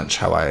pretty much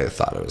how I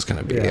thought it was going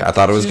to be. Yeah. I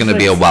thought it was going to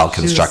be a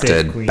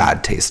well-constructed,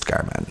 bad taste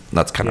garment.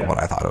 That's kind of what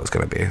I thought it was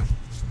going to be,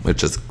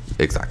 which is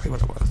exactly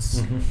what it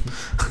was.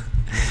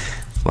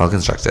 Mm-hmm.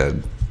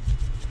 Well-constructed,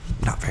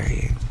 not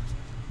very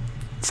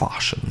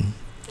fashion.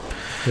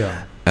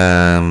 Yeah.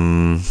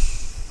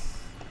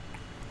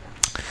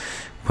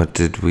 What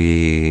did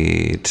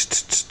we...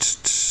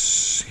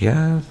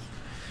 Yeah.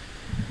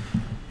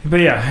 But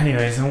yeah,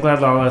 anyways, I'm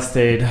glad Lala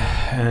stayed,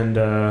 and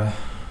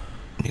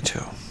me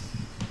too.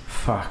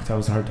 Fuck, that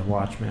was hard to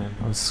watch, man.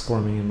 I was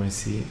squirming in my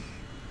seat.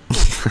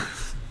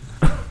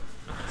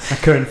 I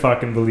couldn't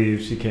fucking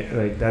believe she can't.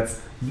 Like,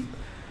 that's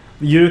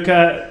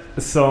Utica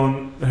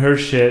sewn her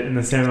shit in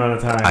the same amount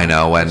of time. I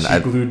know, when she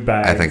glued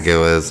bags. I think it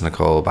was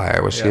Nicole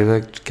Byer. Was she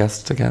the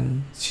guest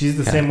again? She's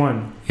the same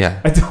one. Yeah.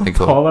 I told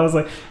Paul, I was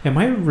like, am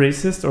I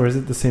racist or is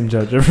it the same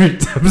judge every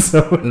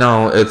episode?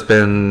 No, it's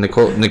been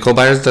Nicole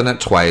Byer's done it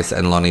twice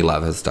and Lonnie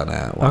Love has done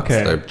it once.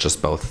 Okay. They're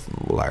just both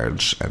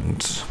large and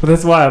but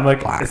that's why I'm like,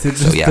 black. Is it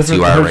just so yes,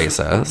 you are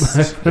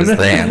racist is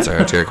the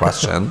answer to your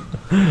question.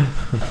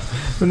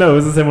 No, it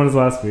was the same one as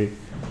last week.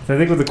 I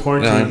think with the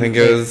quarantine. No, I think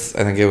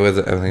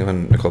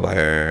when Nicole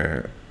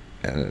Byer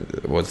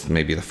was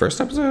maybe the first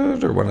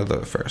episode or one of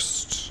the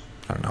first.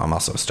 I don't know. I'm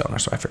also a stoner,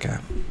 so I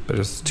forget. But it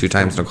was 2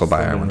 times Nicole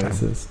Byer, 1 time.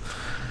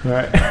 All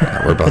right.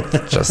 Yeah, we're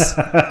both just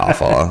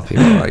awful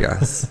people, I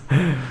guess.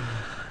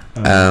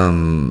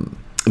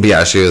 But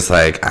yeah, she was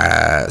like,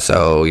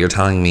 so you're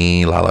telling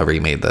me Lala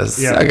remade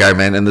this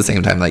garment in the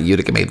same time that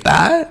Utica made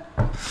that?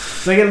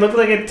 Like, it looked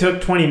like it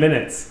took 20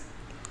 minutes.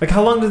 Like,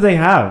 how long did they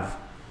have?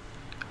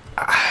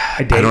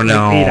 I don't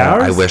know. Like 8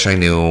 hours? I wish I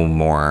knew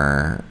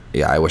more.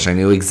 Yeah, I wish I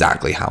knew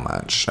exactly how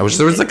much. I wish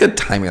there was like a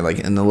timer, like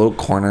in the little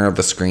corner of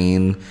the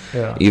screen,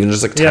 even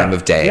just like time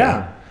of day.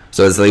 Yeah.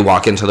 So as they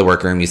walk into the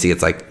workroom, you see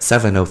it's like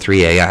 7:03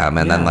 a.m.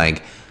 and then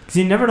like, because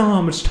you never know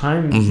how much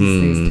time these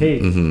things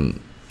take. Mm-hmm.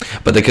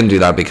 But they couldn't do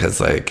that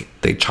because like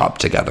they chop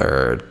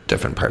together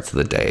different parts of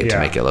the day to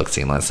make it look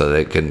seamless. So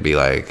they couldn't be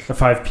like a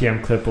 5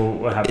 p.m. clip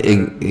will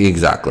happen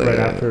exactly right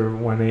after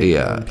 1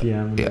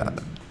 p.m. Yeah.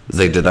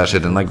 They did that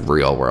shit in like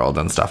Real World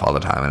and stuff all the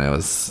time, and it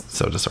was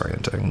so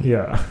disorienting.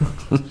 Yeah.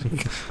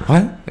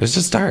 What? It was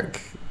just dark.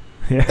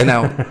 Yeah. And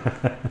now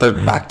they're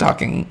back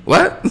talking.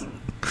 What?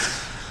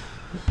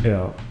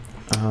 Yeah.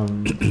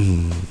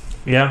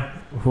 Yeah.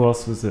 Who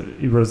else was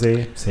it?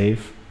 Rosé,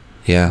 safe.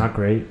 Yeah. Not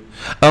great.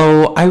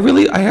 Oh, I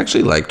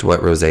actually liked what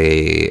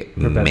Rosé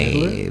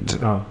made.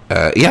 Oh.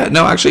 Yeah.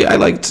 No, actually, I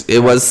liked. It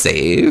was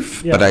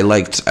safe, but I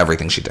liked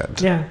everything she did.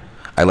 Yeah.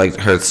 I liked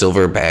her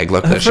silver bag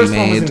look that she made. The first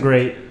one wasn't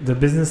great. The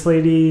business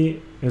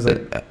lady, it was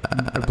like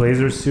a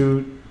blazer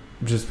suit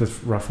just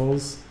with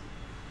ruffles.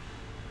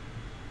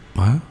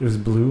 What? It was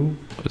blue.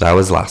 That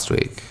was last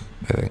week,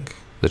 I think.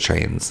 The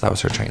trains. That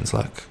was her trains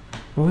look.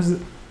 What was it?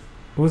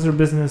 What was her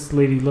business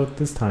lady look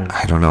this time?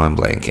 I don't know. I'm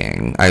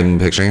blanking. I'm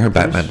picturing her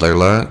Bette Midler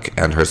look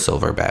and her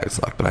silver bags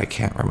look, but I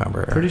can't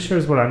remember. Pretty sure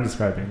is what I'm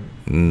describing.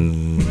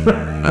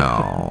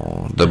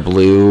 No. The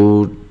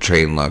blue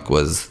train look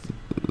was...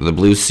 The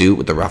blue suit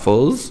with the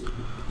ruffles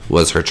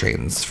was her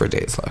Trains for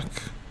Days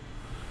look.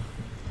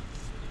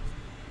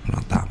 I'm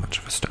not that much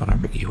of a stoner,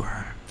 but you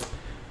are.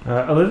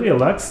 Olivia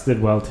Lux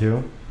did well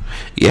too.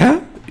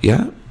 Yeah.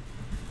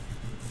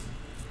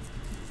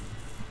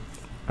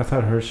 I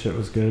thought her shit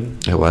was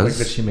good. It was? Like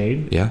that she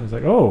made. Yeah. I was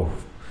like, oh,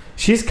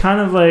 she's kind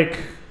of like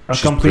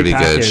she's complete pretty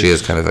package. good. She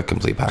is kind of a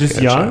complete package.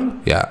 Just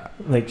young? Yeah.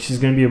 Like she's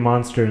gonna be a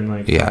monster in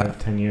like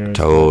 5-10 years.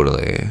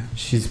 Totally.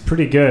 She's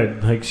pretty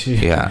good. Like she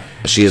she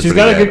is. She's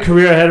got a good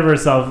career ahead of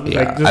herself. Yeah.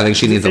 Like, just, I think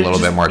she needs a little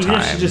bit more time.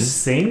 Even if she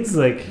just sings,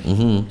 like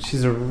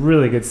she's a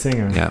really good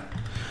singer. Yeah.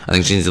 I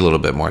think she needs a little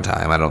bit more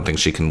time. I don't think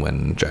she can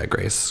win Drag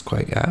Race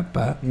quite yet,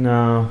 but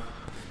no.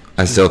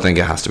 I still think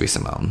it has to be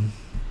Simone.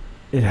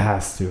 It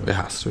has to. It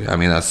has to be. I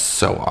mean, that's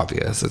so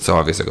obvious. It's so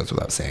obvious it goes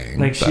without saying.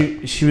 Like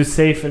she was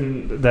safe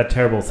in that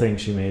terrible thing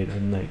she made,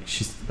 and like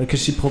she's like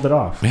because she pulled it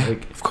off. Yeah,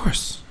 like, of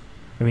course.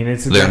 I mean,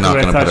 it's they're exactly not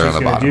what going I to put her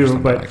thought on she the was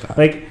bottom going or to do, something but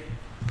like that.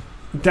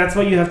 That's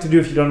what you have to do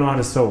if you don't know how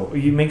to sew.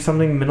 You make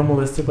something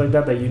minimalistic like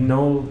that you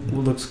know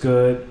looks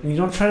good. And you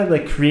don't try to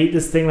like create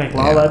this thing like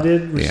Lala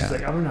did, which is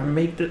like I'm gonna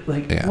make it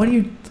like. What do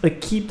you like?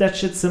 Keep that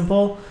shit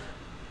simple,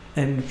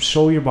 and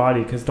show your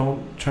body. Because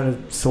don't try to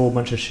sew a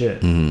bunch of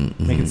shit.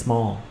 Make it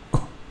small.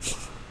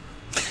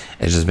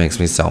 It just makes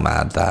me so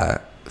mad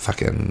that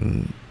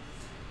fucking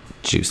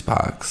Juice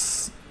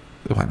Box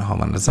went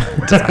home on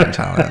design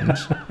challenge.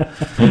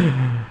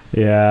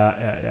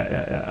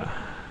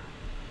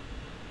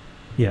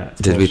 Yeah.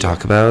 Did we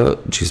talk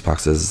about Juice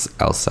Box's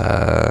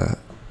Elsa,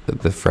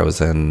 the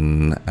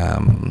Frozen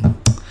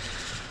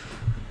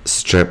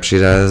strip she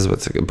does?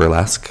 What's it,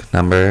 burlesque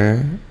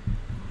number?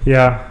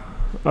 Yeah.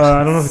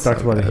 I don't know if we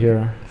talked about it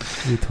here.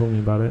 You told me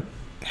about it.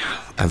 Yeah.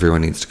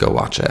 Everyone needs to go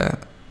watch it.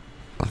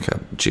 Like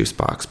a Juice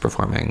Box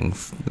performing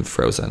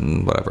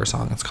Frozen, whatever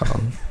song it's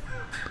called.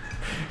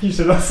 You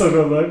should also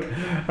go look.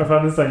 I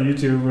found this on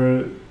YouTube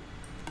where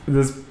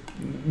this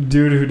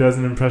dude who does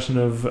an impression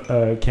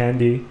of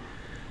Candy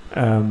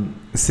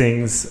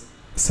sings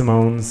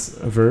Simone's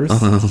verse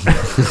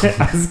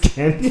as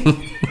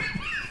Candy.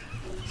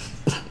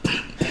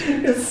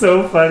 It's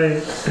so funny.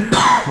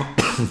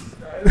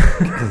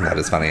 That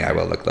is funny. I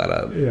will look that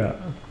up. Yeah.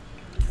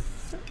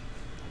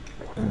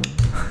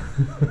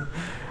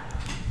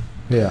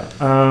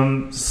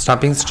 Yeah.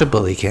 Stop being such a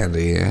bully,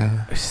 Candy.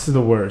 She's the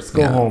worst.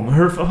 Go home.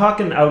 Her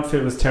fucking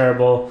outfit was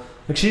terrible.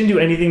 Like she didn't do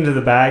anything to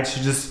the bag.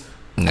 She just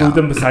glued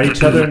them beside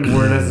each other and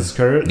wore it as a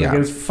skirt. Like it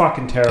was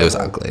fucking terrible. It was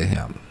ugly.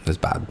 Yeah, it was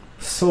bad.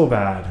 So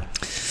bad.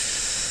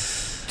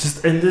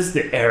 Just and this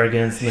the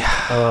arrogance. And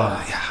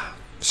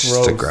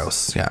Just a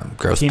gross. Yeah,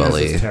 gross Tina's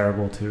bully. Tina's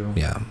terrible too.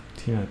 Yeah.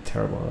 Tina had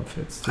terrible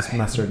outfits. Just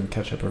mustard and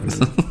ketchup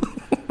everything.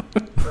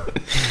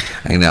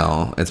 I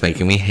know. It's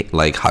making me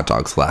like hot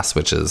dogs less,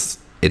 which is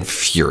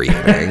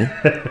infuriating.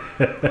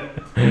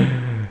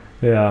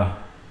 Yeah.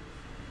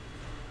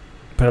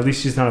 But at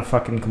least she's not a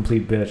fucking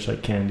complete bitch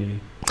like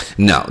Candy.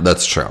 No,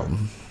 that's true.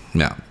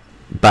 Yeah.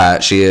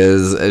 But she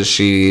is.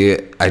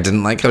 I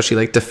didn't like how she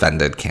like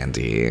defended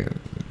Candy.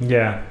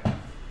 Yeah.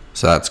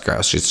 So that's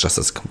gross. She's just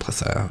as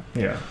complicit.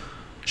 Yeah.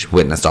 She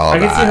witnessed all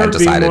of that and I can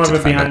see her being more of a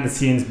defend behind the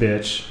scenes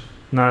bitch,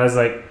 not as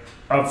like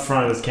up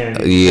front as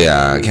Candy.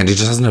 Yeah, Candy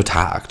just has no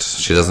tact.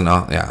 She doesn't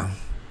know. Yeah.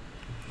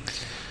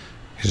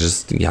 She's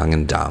just young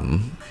and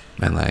dumb,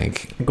 and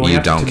like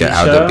you don't get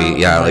how to be.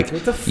 Yeah, like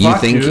what the fuck, you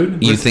think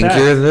dude? you think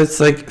you're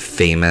this like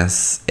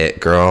famous it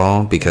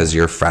girl because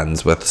you're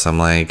friends with some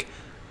like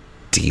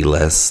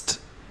D-list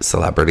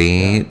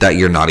celebrity that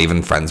you're not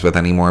even friends with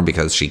anymore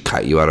because she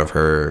cut you out of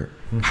her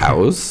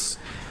house.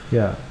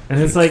 Yeah,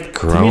 and it's like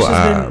grow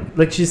up. Been,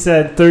 like she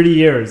said, 30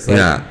 years. Like,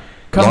 yeah.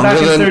 Come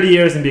back in 30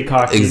 years and be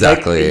cocky.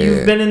 Exactly. Like,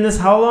 you've been in this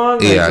how long?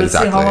 Like, yeah, let's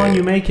see how long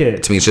you make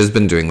it. Tamisha's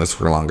been doing this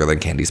for longer than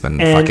Candy's been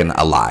fucking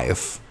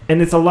alive.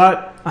 And it's a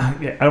lot,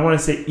 I don't want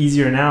to say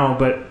easier now,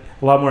 but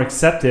a lot more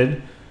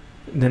accepted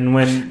than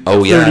when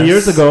 30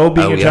 years ago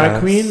being a drag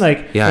queen.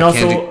 Like, and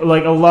also Candy,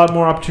 like a lot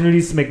more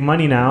opportunities to make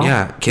money now.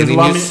 Yeah. There's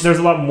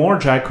a lot more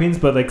drag queens,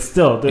 but like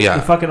still,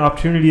 the fucking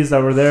opportunities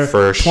that were there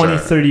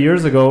 30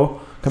 years ago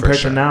compared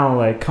to now,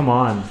 like, come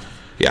on.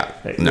 Yeah.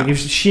 Like, if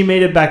she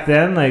made it back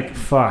then, like,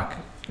 fuck.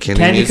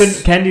 Candy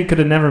could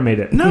have never made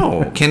it.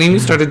 No, Candy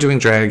started doing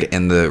drag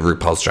in the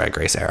RuPaul's Drag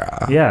Race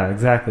era. Yeah,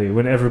 exactly.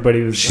 When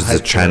everybody was. She's a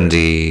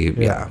trendy.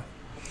 Yeah.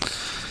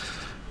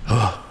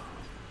 Oh.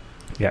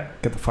 Yeah,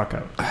 get the fuck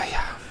out.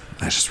 Yeah,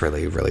 I just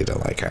really, really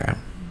don't like her,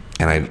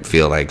 and I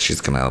feel like she's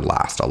gonna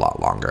last a lot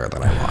longer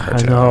than I want her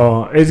to. I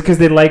know it's because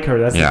they like her.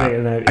 That's the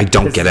thing. And I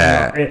don't get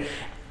it.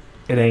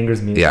 It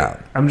angers me.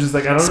 Yeah, I'm just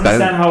like I don't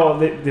understand how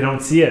they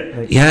don't see it.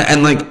 Like, yeah,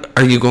 and like,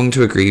 are you going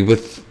to agree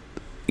with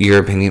your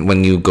opinion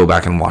when you go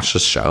back and watch the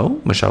show,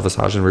 Michelle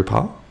Visage and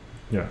RuPaul?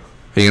 Yeah. Are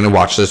you going to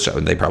watch this show?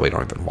 They probably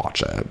don't even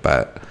watch it,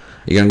 but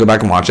you're going to go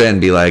back and watch it and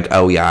be like,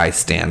 oh yeah, I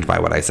stand by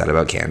what I said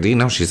about Candy.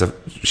 No, she's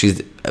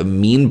a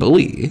mean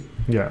bully.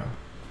 Yeah.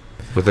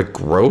 With a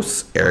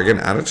gross, arrogant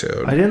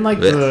attitude. I didn't like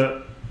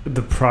the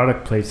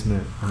product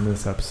placement on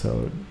this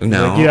episode.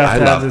 No, like I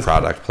love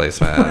product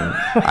placement.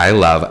 I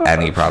love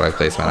any product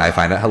placement. I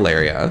find it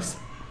hilarious.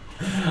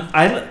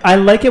 I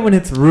like it when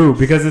it's rude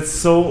because it's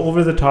so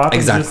over the top.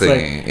 Exactly.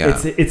 And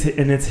just like,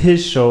 it's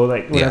his show,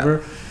 like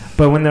whatever.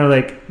 But when they're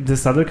like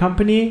this other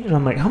company, and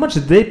I'm like, how much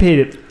did they pay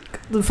it?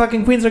 The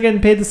fucking queens are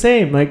getting paid the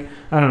same. Like,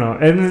 I don't know.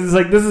 And it's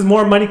like, this is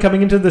more money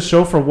coming into the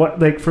show for what?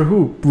 Like, for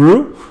who?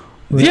 Rue?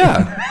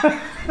 Yeah.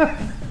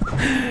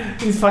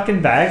 These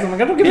fucking bags. I'm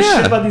like, I don't give a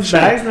shit about these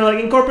bags. And they're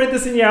like, incorporate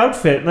this in your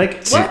outfit.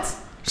 Like, what?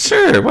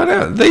 Sure,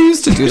 whatever. They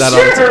used to do that all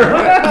the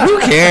time. Who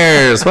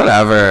cares?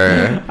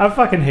 Whatever. I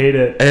fucking hate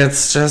it.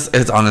 It's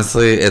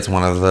honestly, it's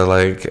one of the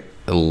like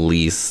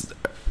least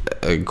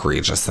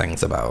egregious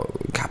things about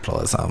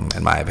capitalism,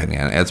 in my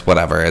opinion. It's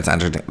whatever. It's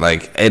entertaining.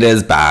 Like, it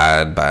is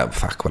bad, but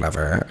fuck,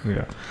 whatever.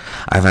 Yeah.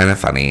 I find it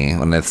funny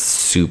when it's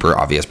super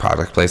obvious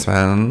product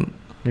placement.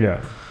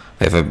 Yeah.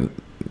 They have a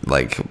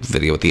like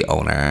video with the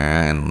owner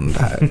and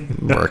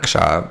that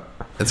workshop.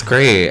 It's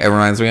great. It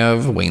reminds me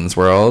of Wayne's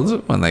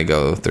World when they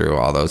go through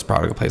all those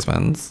product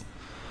placements.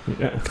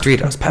 Yeah.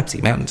 Doritos,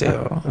 Pepsi, Mountain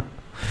Dew.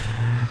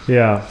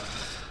 Yeah.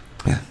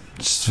 Yeah.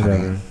 Just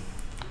funny.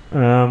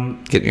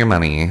 Get your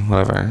money,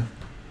 whatever.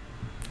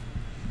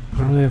 I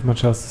don't really have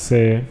much else to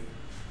say.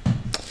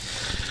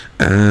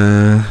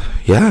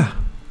 Yeah.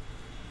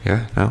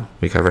 Yeah, no,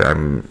 we covered.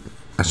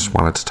 I just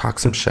wanted to talk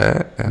some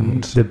shit,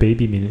 and the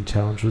baby meeting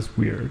challenge was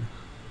weird.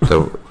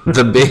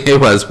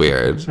 It was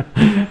weird.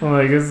 I'm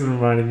like, this is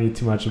reminding me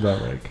too much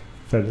about like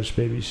fetish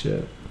baby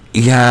shit.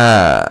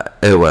 Yeah,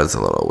 it was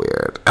a little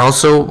weird.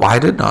 Also,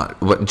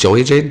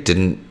 Joey J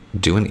didn't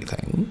do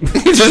anything.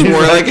 He just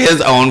wore like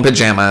his own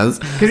pajamas.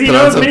 Because he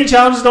knows mini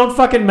challenges don't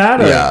fucking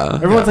matter. Yeah,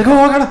 everyone's like, oh,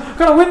 I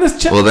gotta win this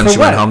challenge. Well, then she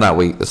went home that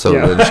week, so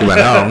then she went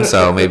home.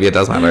 So maybe it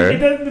does matter.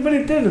 But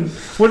it didn't.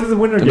 What did the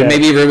winner get?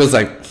 Maybe Rue was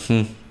like,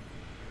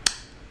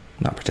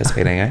 not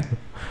participating. Eh?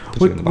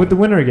 What would the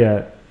winner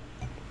get?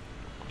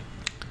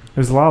 It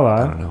was Lala.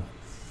 I don't know.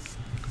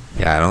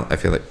 Yeah, I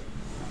feel like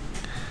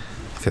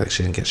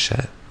she didn't get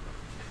shit.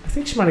 I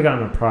think she might have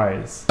gotten a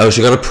prize. Oh,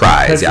 she got a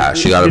prize. Yeah,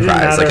 she got a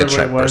prize, like a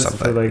trip or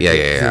something. Like,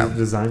 yeah.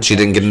 She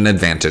didn't get an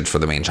advantage for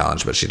the main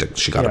challenge, but she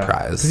got a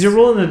prize. Because you're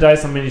rolling the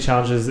dice on mini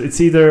challenges. It's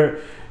either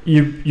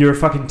you're a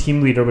fucking team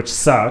leader, which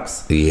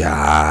sucks.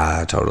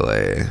 Yeah,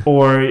 totally.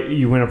 Or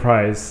you win a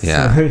prize.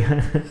 Yeah. So,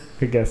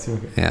 I guess you.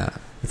 Yeah.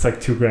 It's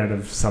like $2,000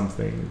 of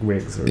something,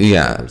 wigs or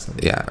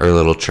something. Yeah, or a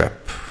little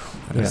trip.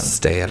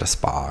 Stay at a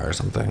spa or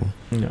something.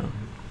 No.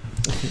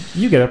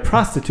 You get a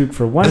prostitute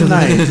for one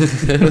night.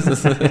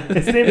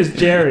 His name is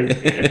Jerry.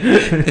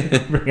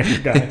 Bring in a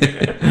guy.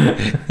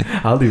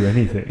 I'll do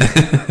anything.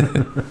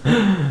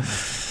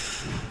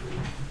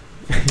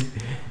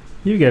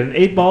 You get an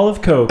 8-ball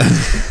of Coke.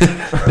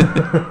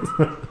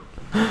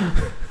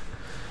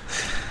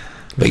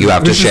 But you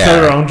have to share.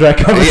 Start our own drag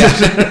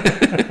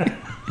competition.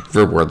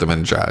 Reward them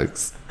in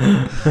drugs.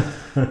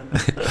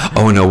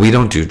 Oh no, we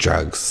don't do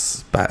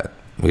drugs, but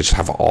we just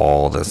have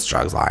all this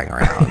drugs lying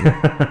around.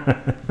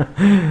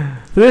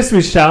 For this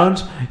week's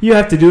challenge, you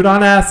have to do it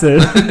on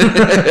acid.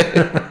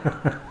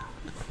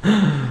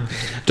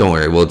 Don't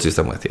worry, we'll do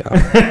some with you.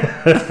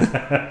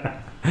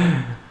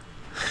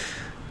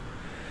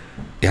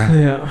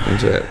 Yeah,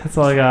 into it. That's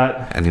all I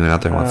got. Anyone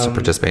out there wants to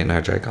participate in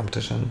our drag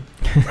competition?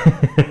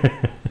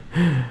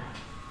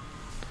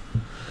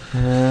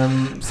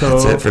 So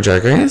that's it for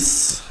Drag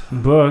Race.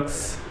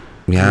 Books.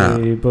 Yeah,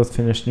 we both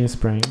finished New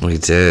Spring. We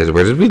did.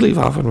 Where did we leave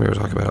off when we were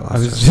talking about it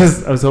last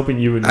time? I was hoping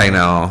you would know. I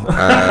know.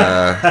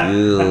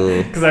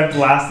 Because I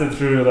blasted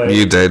through like.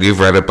 You did. You've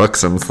read a book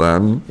since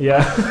then.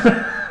 Yeah.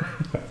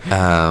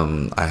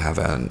 I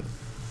haven't.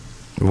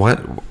 What?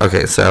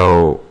 Okay,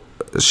 so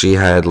she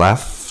had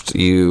left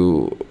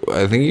you.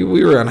 I think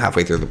we were on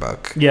halfway through the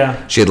book.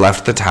 Yeah. She had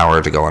left the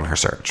tower to go on her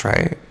search,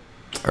 right?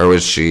 Or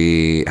was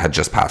she had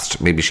just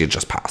passed? Maybe she had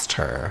just passed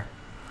her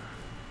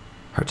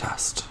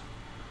test.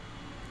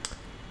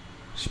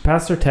 She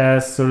passed her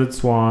test, so did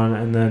Swan,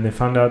 and then they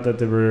found out that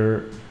they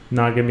were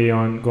not going to be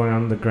going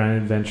on the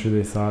grand adventure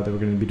they thought. They were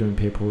going to be doing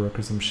paperwork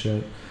or some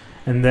shit.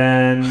 And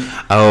then...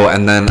 Oh,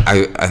 and then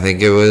I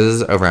think it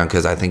was around,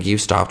 because I think you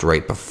stopped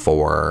right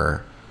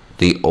before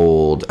the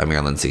old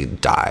Amir Lindsay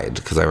died,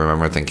 because I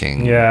remember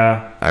thinking...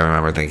 Yeah.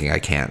 I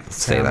can't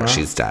say that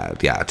she's dead.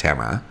 Yeah,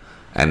 Tamara.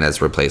 And is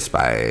replaced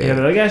by... Yeah,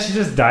 they're like, yeah, she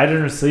just died in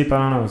her sleep. I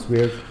don't know, it's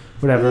weird.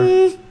 Whatever.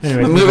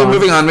 Anyway,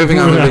 moving on.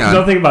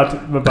 Don't think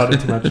about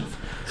it too much.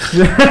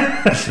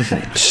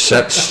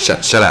 Shut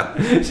up.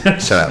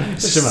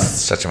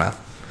 Shut your mouth.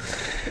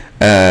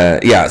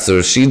 Yeah,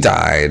 so she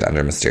died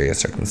under mysterious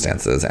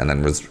circumstances and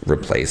then was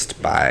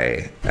replaced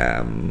by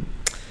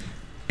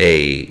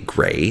a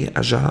Grey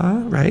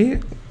Aja,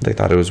 right? They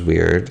thought it was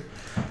weird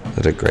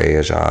that a Grey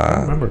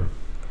Aja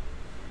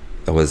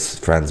was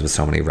friends with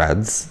so many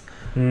Reds.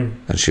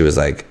 And she was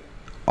like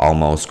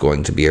almost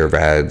going to be a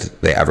Red.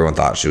 Everyone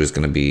thought she was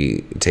going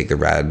to take the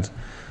Red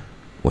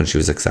when she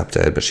was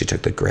accepted, but she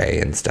took the Grey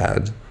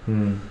instead.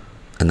 And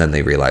then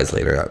they realized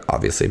later,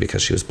 obviously,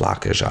 because she was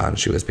Black Aja and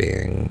she was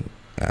being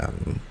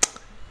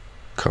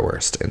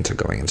coerced into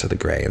going into the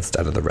Grey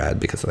instead of the Red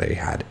because they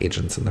had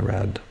agents in the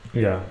Red.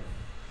 Yeah.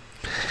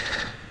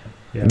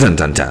 Dun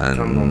dun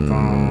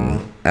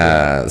dun.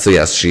 So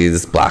yes,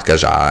 she's Black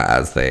Aja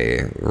as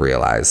they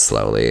realize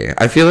slowly.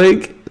 I feel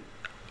like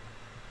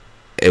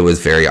it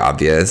was very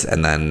obvious.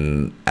 And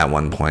then at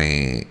one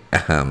point,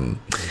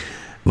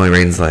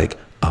 Moiraine's like,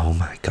 oh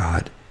my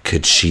God,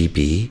 could she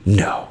be?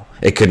 No.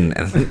 It couldn't.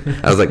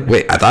 And I was like,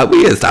 wait, I thought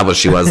we established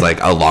she was like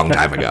a long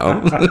time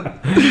ago.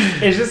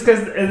 It's just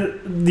because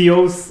the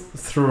oath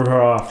threw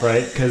her off,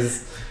 right?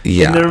 Because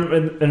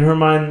in her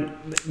mind,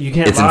 you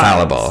can't. It's lie.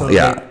 Infallible. So you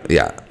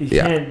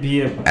can't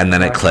be a. And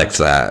then it clicked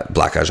that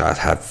Black Ajah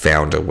had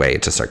found a way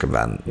to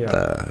circumvent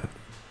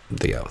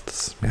the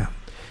oaths. Yeah.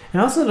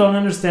 And I also don't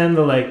understand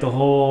the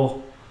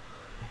whole.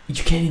 You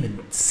can't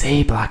even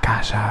say Black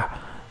Ajah.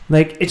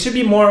 Like, it should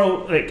be more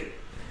like,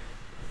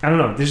 I don't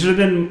know. There should have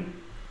been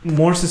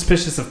more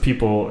suspicious of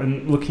people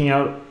and looking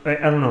out. I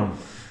don't know.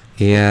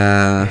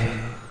 Yeah.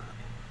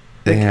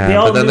 They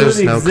all but then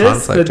there's no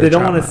exist, conflict, but they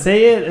don't want to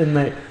say it, and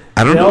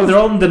I don't know. They're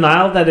all in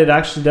denial that it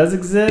actually does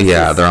exist.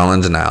 Yeah, they're all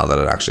in denial that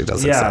it actually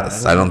does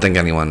exist. I don't think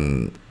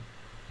anyone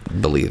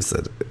believes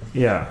it.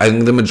 Yeah, I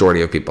think the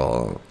majority of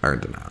people are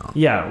in denial.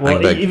 Yeah,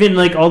 well, even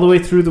all the way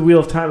through the Wheel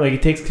of Time,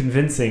 it takes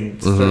convincing.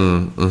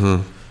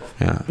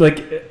 Yeah,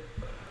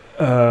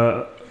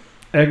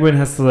 Egwene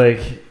has to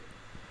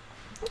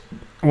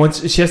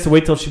once she has to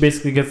wait till she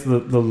basically gets the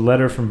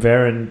letter from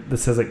Varen that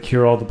says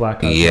cure all the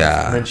Black Ajahs.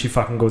 Yeah. And then she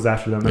fucking goes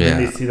after them. And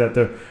then they see that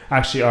there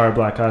actually are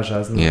Black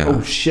Ajahs. And they're like,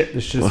 oh shit,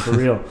 this shit's for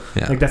real.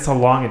 That's how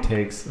long it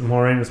takes.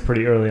 Moiraine was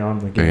pretty early on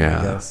in the game,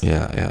 I guess.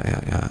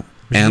 Yeah.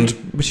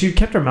 But she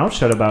kept her mouth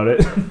shut about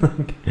it.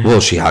 Well,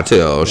 she had to.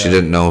 Yeah. She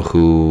didn't know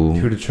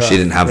who to trust. She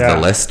didn't have the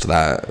list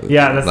that.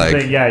 Yeah, that's the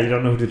thing. Yeah, you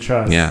don't know who to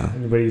trust. Yeah.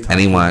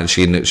 Anyone.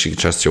 She knew she could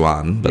trust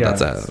Siuan, but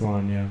that's it.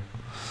 Siuan, yeah.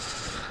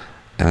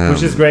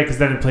 Which is great because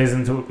then it plays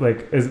into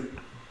is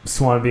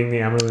Siuan being the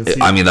Amaryllis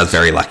Sea. I mean, that's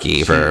very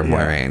lucky for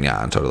Moiraine.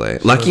 Yeah, totally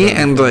lucky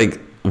and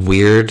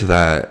weird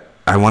that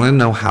I want to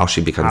know how she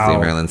becomes the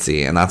Amaryllis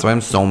Sea, and that's why I'm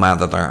so mad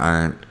that there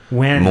aren't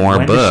more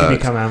books. When did she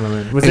become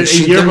Amaryllis? Was it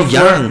a year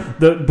before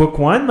the book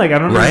one? I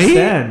don't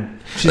understand.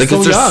 She's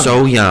so young.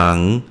 So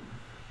young.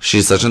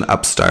 She's such an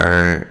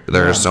upstart.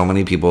 There are so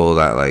many people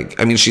that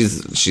I mean,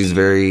 she's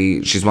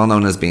well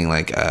known as being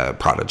a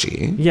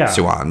prodigy. Yeah,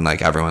 Siuan.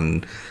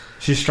 Everyone.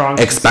 She's strong.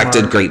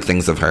 Expected great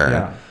things of her.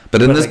 Yeah.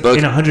 But in this book...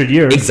 In 100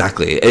 years.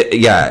 Exactly.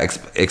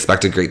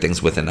 Expected great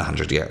things within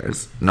 100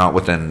 years. Not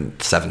within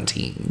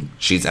 17.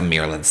 She's a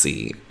Mirlan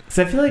Sea.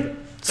 So I feel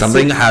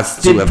something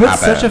has to have happened.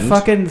 Such a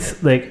fucking...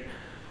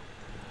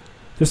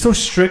 they're so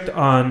strict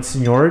on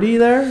seniority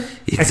there.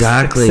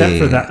 Exactly. Except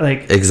for that.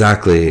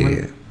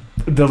 Exactly.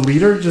 The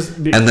leader just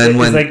and then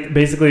when,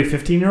 basically a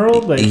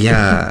 15-year-old.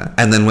 Yeah.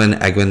 And then when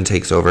Egwene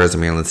takes over as a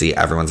Mirlan Sea,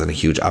 everyone's in a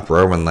huge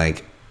uproar when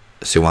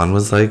Siuan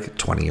was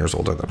 20 years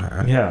older than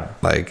her. Yeah.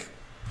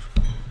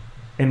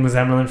 And was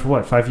Amyrlin for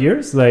what? 5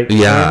 years?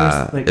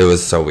 It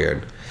was so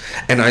weird.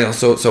 And I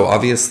also, so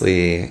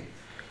obviously,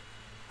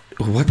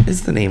 what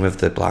is the name of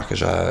the Black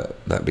Ajah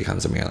that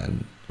becomes a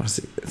Mirlan? It's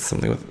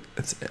something with,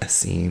 it's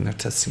Essene or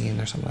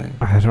Tessene or something.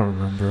 I don't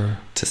remember.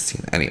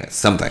 Tessene. Anyway,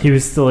 something. He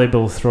was still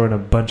able to throw in a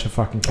bunch of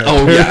fucking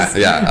characters. Oh,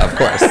 yeah, of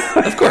course.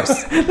 Of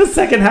course. The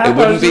second half,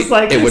 I was just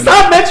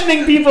stop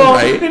mentioning people.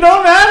 Right? They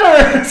don't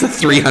matter. It's a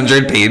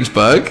 300-page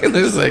book, and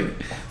there's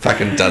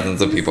fucking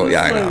dozens of people.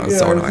 Yeah, I know. It's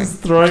so annoying.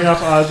 Just throwing off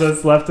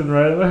Ajahs left and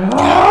right.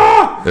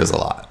 It was a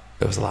lot.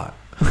 It was a lot.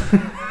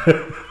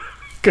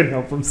 Couldn't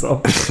help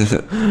himself.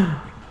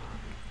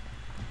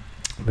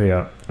 But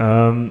yeah.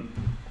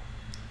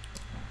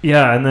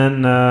 Yeah, and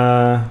then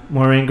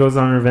Moiraine goes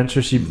on her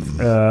adventure. She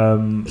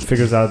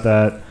figures out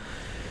that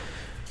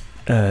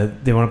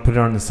they want to put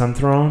her on the Sun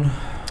Throne.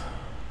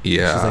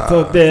 Yeah. She's like,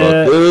 fuck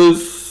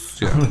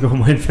this. I'm going to go on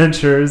my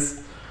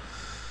adventures.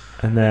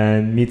 And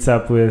then meets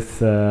up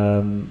with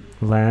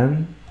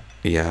Lan.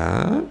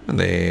 Yeah, and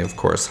they, of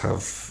course,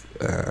 have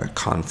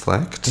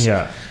conflict.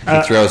 Yeah.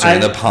 He throws her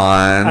in the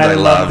pond. I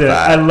love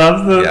that. I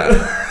love the...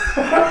 Yeah.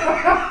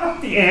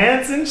 The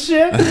ants and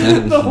shit,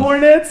 the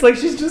hornets,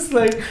 she's just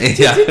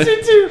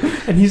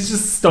and he's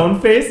just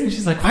stone faced, and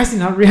she's like, why is he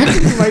not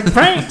reacting to my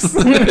pranks?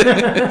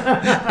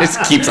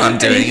 Just keeps on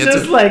doing it. He's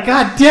just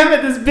God damn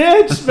it, this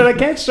bitch, but I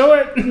can't show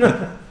it.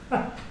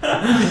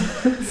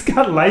 It's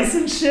got lice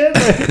and shit,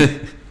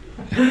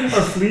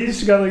 or fleas.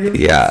 She got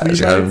she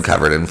got him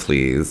covered in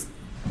fleas.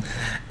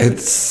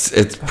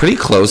 It's pretty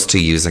close to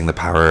using the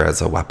power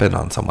as a weapon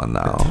on someone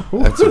now.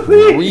 It's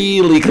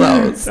really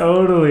close.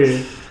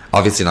 Totally.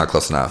 Obviously not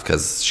close enough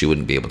because she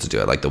wouldn't be able to do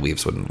it. The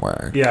weaves wouldn't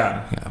work.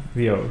 Yeah.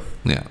 The oath.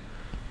 Yeah.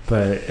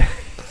 But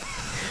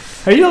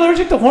are you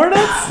allergic to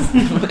hornets?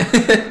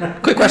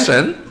 Quick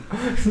question.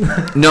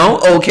 No?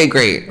 Okay,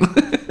 great.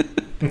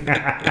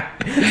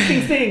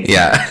 Sting.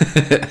 Yeah.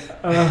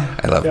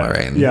 I love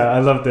Moiraine. Yeah, I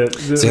loved it.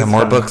 So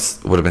more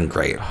books would have been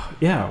great.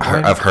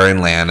 Yeah. Of her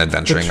and Lan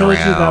adventuring around.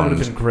 That would have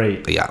been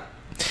great. Yeah.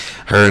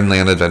 Her and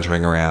Lan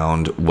adventuring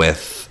around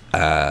with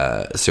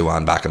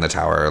Siuan back in the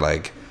tower,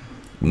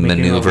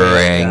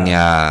 maneuvering.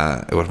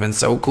 Yeah. It would have been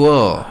so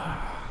cool.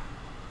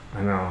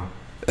 I know.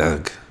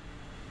 Ugh.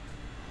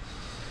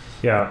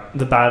 Yeah,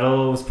 the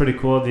battle was pretty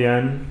cool at the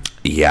end.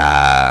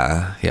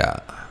 Yeah.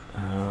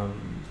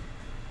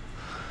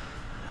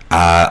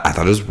 I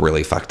thought it was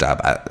really fucked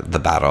up at the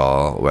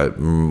battle. What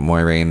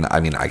Moiraine, I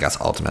mean, I guess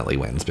ultimately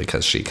wins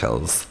because she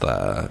kills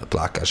the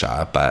Black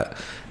Aja, but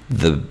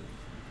the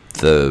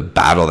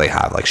battle they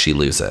have, like, she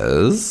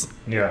loses.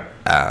 Yeah.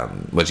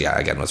 Which, yeah,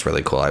 again, was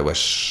really cool. I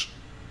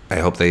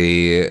hope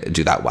they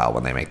do that well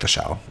when they make the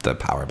show, the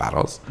power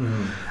battles.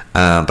 Mm-hmm.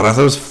 But I thought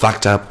it was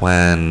fucked up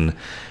when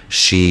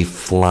she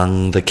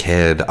flung the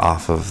kid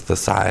off of the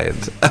side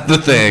of the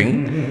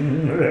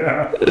thing.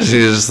 Yeah.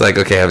 She was just like,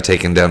 okay, I've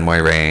taken down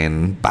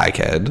Moiraine. Bye,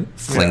 kid.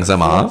 Flings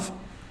him off.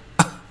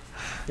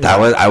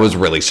 I was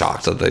really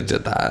shocked that they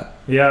did that.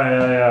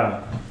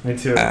 Yeah. Me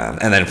too.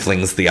 And then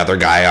flings the other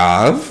guy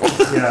off.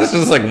 Yeah. It's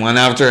just like one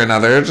after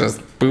another.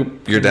 Just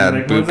boop, you're dead.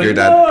 Like, boop, you're like,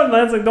 dead. No, and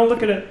Lan's like, don't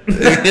look at it.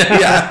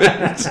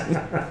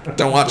 Yeah.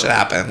 Don't watch it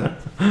happen.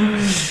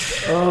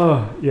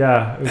 Oh,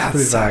 yeah. It was that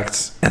pretty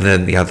sucked. And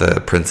then,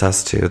 the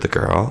princess too, the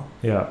girl.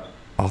 Yeah.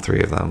 All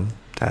three of them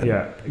dead.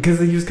 Yeah. Because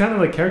he was kind of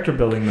like character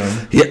building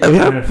them. Yeah. Bye.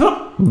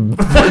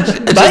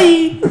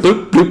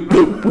 Boop, boop,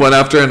 boop. One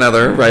after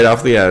another, right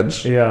off the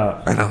edge.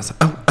 Yeah. And I was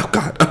like, oh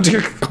God, oh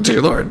dear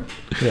Lord.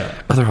 Yeah.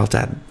 Oh, they're all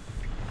dead.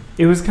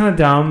 It was kind of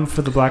dumb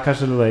for the Black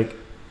Aja to like,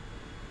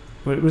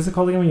 what was it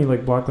called again when you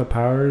like block the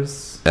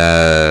powers?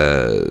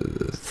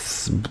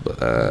 Was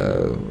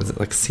it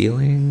like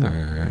sealing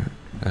or?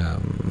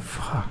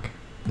 Fuck.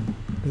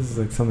 This is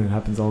like something that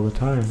happens all the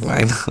time.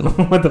 I know.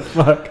 What the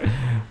fuck?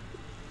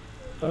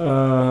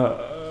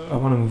 I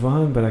want to move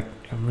on, but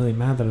I'm really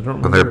mad that I don't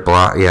remember. They're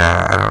blocked.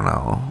 Yeah, I don't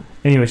know.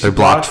 Anyway, she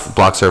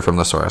blocks her from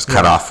the source.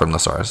 Cut off from the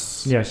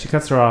source. Yeah, she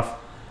cuts her off,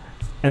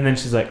 and then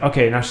she's like,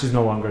 okay, now she's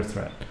no longer a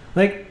threat.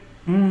 Like,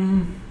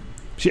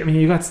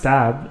 you got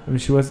stabbed. I mean,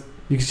 she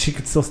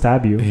could still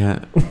stab you.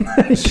 Yeah.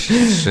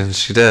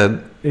 she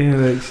did. Yeah,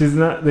 like, she's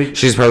not like.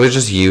 She's probably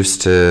just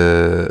used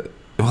to.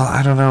 Well,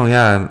 I don't know.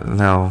 Yeah,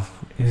 no.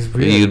 It's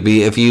weird. You'd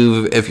be if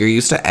you're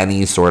used to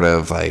any sort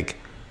of like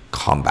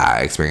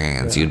combat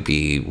experience, you'd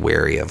be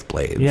wary of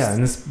blades. Yeah,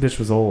 and this bitch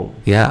was old.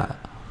 Yeah.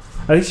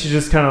 I think she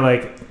just kind of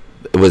like.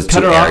 It was cut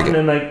too her arrogant. off and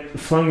then like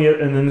flung the,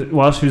 and then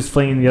while she was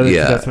flinging the other,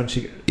 that's when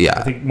she. Yeah.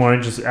 I think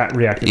Maureen just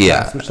reacted.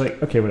 Fast, which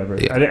like okay,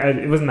 whatever. Yeah.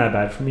 It wasn't that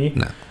bad for me.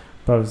 No.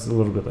 But I was a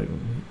little bit like,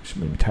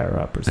 should maybe tie her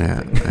up or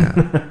something.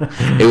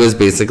 Yeah. It was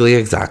basically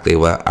exactly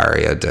what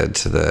Arya did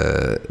to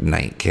the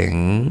Night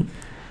King.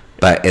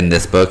 But in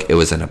this book, it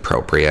was an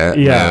appropriate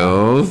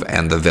move,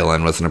 and the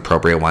villain was an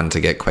appropriate one to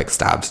get quick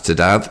stabbed to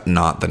death,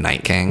 not the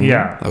Night King.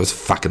 Yeah. That was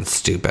fucking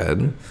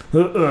stupid.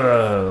 It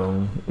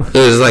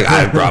was like,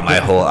 I brought my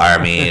whole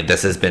army.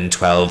 This has been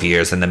 12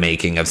 years in the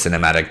making of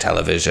cinematic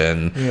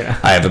television. Yeah.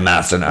 I have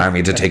amassed an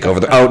army to take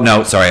over the... Oh,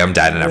 no, sorry, I'm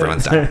dead, and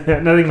everyone's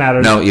dead. Nothing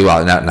matters. No, you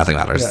all. No, nothing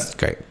matters. Yeah.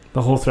 Great.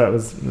 The whole threat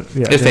was...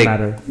 Yeah, it didn't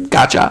matter.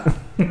 Gotcha.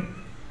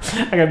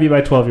 I got beat by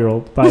a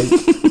 12-year-old. Bye.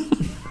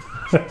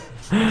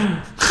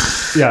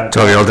 Yeah,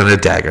 12-year-old and a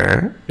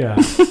dagger. Yeah,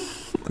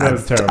 that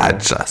was terrible. I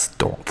just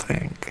don't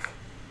think.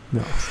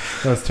 No,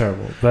 that was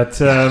terrible. But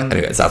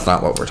anyways, that's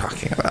not what we're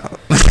talking about.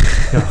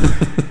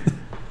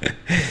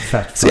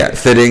 So yeah,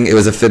 fitting. It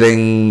was a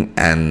fitting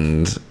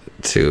end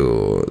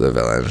to the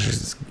villain.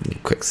 She's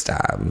quick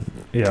stab.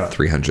 Yeah,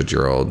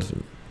 300-year-old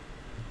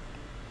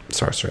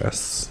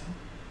sorceress.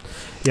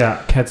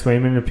 Yeah, Cat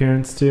Swayman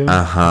appearance too.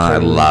 I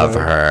love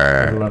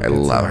her. I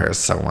love her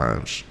so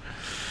much.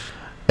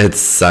 It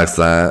sucks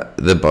that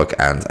the book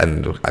ends,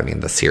 and I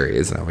mean the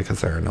series, because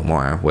there are no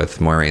more, with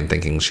Moiraine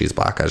thinking she's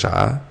Black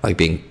Aja, like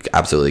being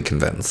absolutely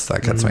convinced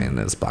that Cat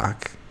Swayman is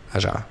Black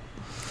Aja.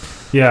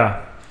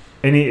 Yeah,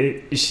 and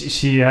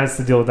she has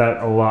to deal with that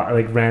a lot.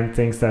 Like Rand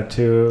thinks that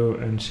too,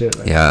 and shit.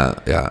 Like, yeah.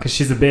 Because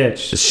she's a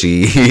bitch.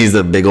 She's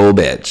a big old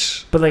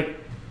bitch. But like,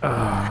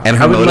 and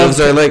her motives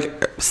are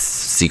like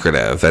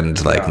secretive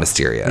and like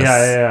mysterious.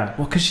 Yeah.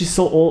 Well, because she's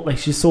so old, like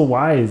she's so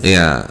wise.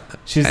 Yeah.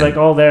 She's like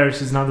all there.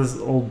 She's not this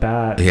old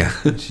bat. Yeah.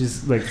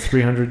 She's like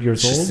 300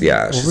 years old.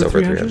 Yeah, she's over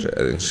 300.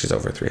 I think she's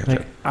over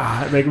 300.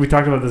 Like we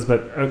talked about this,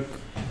 but a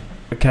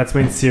Cat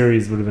Swayman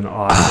series would have been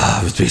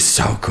awesome. It would be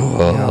so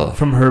cool. Yeah,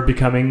 from her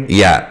becoming.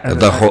 Yeah,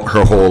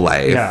 her whole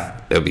life.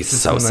 Yeah. It would be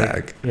so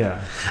sick. Yeah.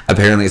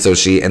 Apparently, so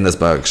in this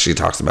book, she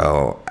talks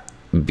about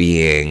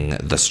being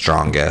the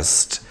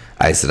strongest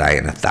Aes Sedai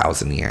in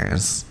 1,000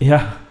 years.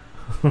 Yeah.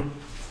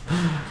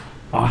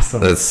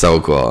 Awesome. That's so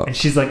cool. And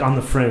she's like on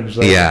the fringe.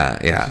 Like,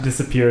 yeah. She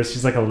disappears.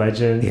 She's like a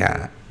legend.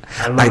 Yeah.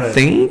 I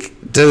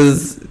think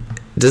does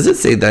it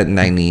say that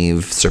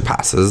Nynaeve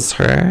surpasses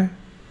her?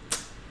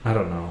 I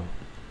don't know.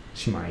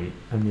 She might.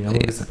 I mean, I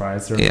wouldn't be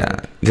surprised. Yeah,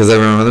 because I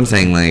remember them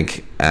saying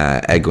like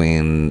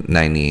Egwene,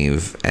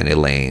 Nynaeve, and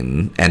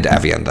Elaine and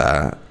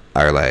Aviendha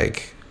are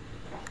like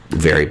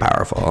very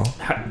powerful.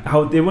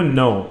 How they wouldn't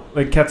know?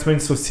 Like Cat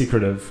Swayman's so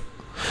secretive.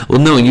 Well,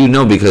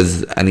 no,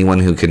 because anyone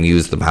who can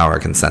use the power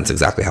can sense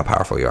exactly how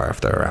powerful you are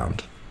if they're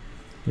around.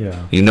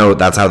 Yeah.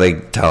 That's how they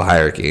tell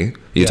hierarchy.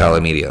 You tell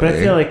immediately. But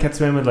I feel like Cat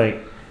Swayman would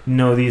like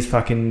know these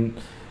fucking.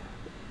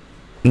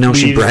 No,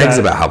 she brags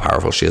about how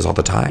powerful she is all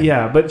the time.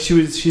 Yeah, but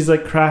she's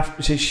like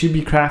she'd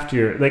be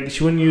craftier. Like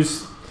she wouldn't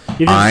use.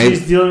 Even if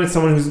she's dealing with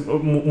someone who's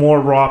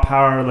more raw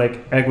power,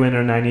 like Egwene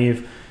or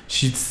Nynaeve,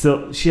 she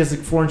has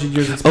like 400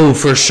 years experience. Oh,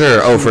 for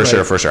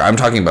sure. I'm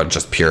talking about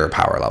just pure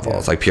power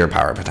levels, like pure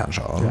power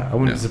potential. Yeah, I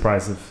wouldn't be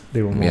surprised if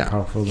they were more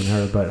powerful than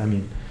her, but I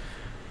mean,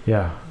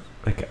 yeah,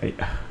 like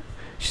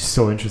she's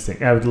so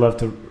interesting. I would love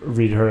to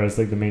read her as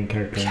like the main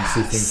character and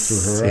see things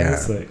through her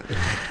eyes. Like,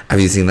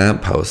 have you seen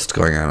that post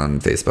going on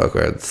Facebook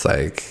where it's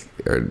like,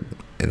 or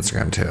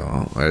Instagram too,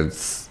 where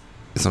it's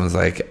someone's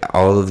like,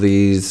 all of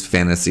these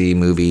fantasy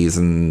movies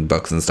and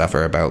books and stuff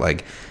are about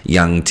like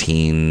young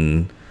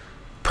teen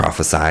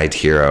prophesied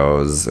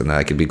heroes, and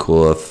like it'd be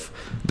cool if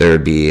there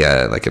would be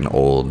like an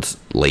old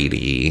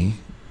lady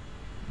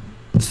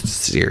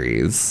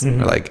series,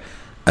 or like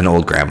an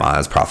old grandma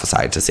is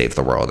prophesied to save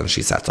the world and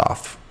she sets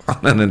off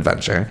on an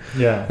adventure.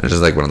 Yeah, it's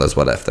just like one of those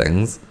what if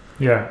things.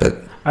 Yeah,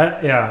 but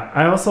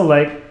I also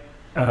like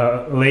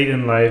late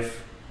in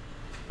life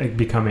like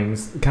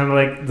becomings, kind of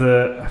like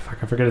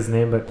I forget his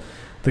name, but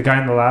the guy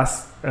in the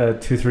last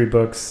 2-3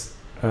 books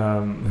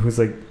who's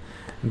like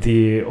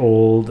the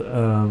old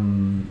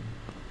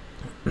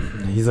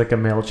he's like a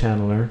male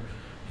channeler.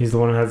 He's the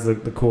one who has the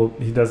cool,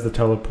 he does the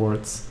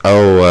teleports.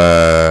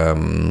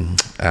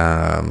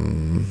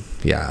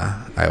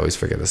 Yeah, I always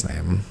forget his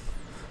name.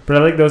 But I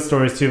like those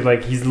stories too.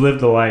 Like he's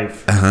lived a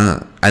life,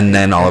 and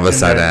then all of a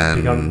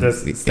sudden,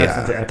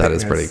 that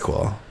is pretty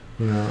cool.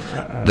 You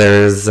know,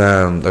 there's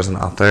an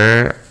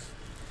author.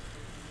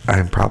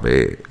 I'm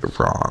probably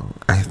wrong.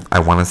 I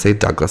want to say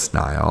Douglas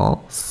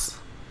Niles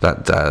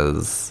that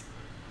does.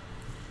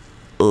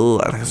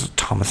 I think it's a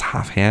Thomas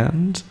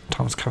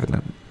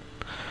Covenant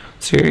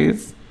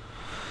series.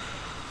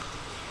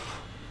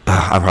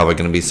 I'm probably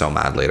going to be so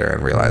mad later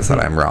and realize that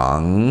I'm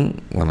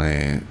wrong when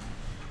I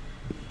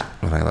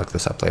look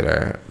this up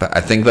later. But I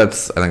think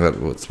that's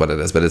what it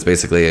is. But it's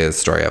basically a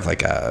story of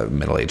like a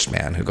middle-aged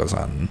man who goes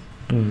on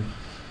an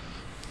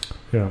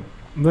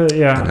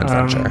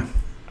adventure.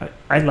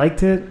 I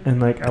liked it,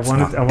 and like I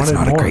wanted more. It's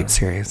not a great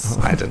series.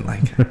 I didn't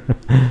like it.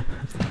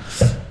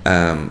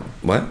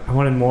 What? I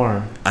wanted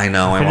more. I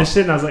know. I finished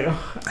it, and I was like,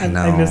 I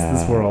missed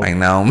this world. I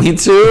know. Me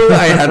too.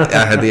 I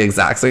had the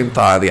exact same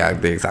thought,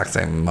 the exact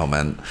same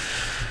moment.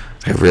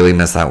 I really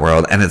miss that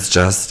world, and it's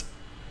just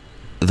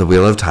the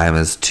Wheel of Time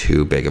is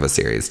too big of a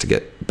series to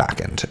get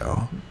back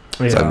into.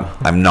 Yeah. So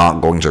I'm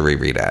not going to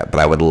reread it, but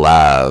I would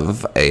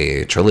love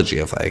a trilogy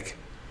of like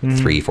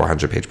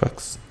 300-400 page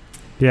books.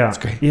 Yeah, it's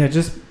great. Yeah,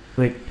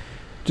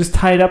 just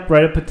tie it up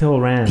right up until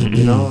Rand,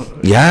 you know?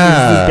 Yeah.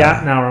 There's this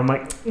gap now where I'm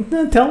like,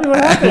 tell me what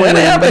happened. What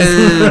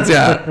happens?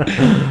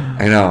 Yeah.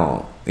 I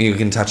know. You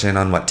can touch in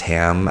on what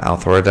Tam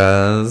Althor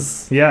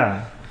does.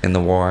 Yeah. In the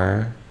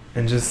war.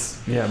 And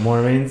just,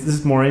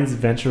 Moiraine's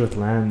adventure with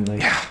Lan,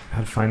 like,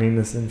 how finding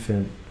this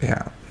infant.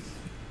 Yeah.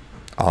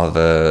 All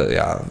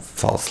the,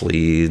 false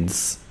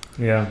leads.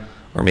 Yeah.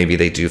 Or maybe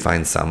they do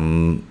find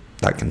some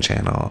that can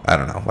channel. I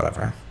don't know,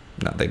 whatever.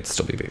 No, they'd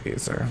still be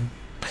babies or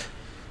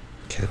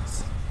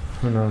kids.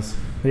 Who knows?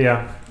 But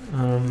yeah.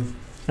 And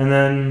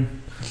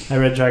then I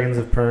read Dragons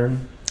of Pern.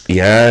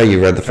 Yeah,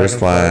 you read the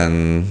first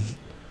one.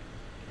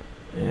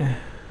 Yeah.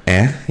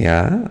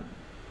 Yeah.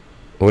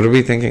 What are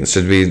we thinking?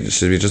 Should we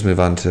just move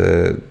on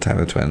to Time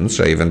of Twins?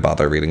 Should I even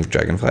bother reading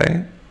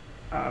Dragonfly?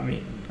 I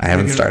mean, I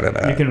haven't started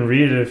it. You can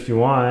read it if you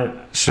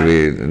want. Should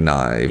we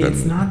not even?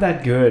 It's not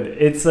that good.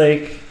 It's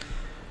like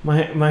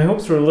my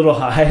hopes were a little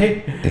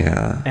high.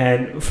 Yeah.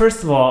 And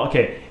first of all,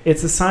 okay,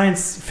 it's a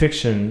science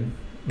fiction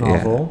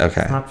novel. Yeah,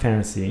 okay. It's not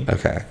fantasy.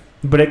 Okay.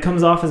 But it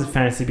comes off as a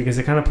fantasy because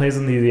it kind of plays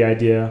on the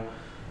idea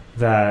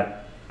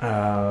that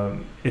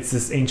it's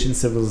this ancient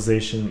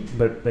civilization,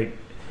 but like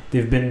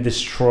they've been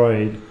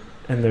destroyed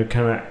and they're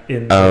kind of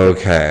in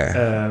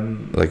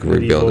like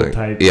rebuilding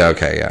type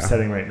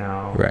setting right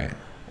now. Right.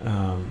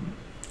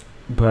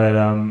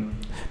 But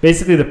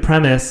basically the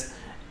premise,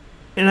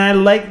 and I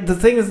like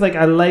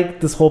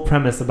this whole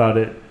premise about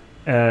it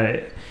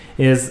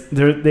is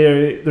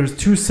there's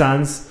two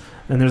suns.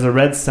 And there's a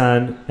red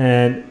sun,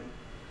 and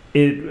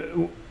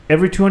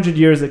every 200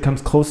 years it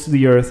comes close to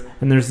the Earth,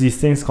 and there's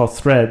these things called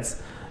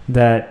threads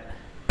that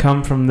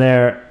come from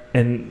there,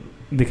 and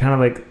they kind of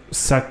like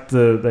suck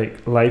the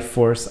like life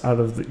force out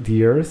of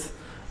the Earth,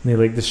 and they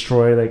like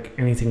destroy like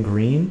anything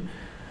green.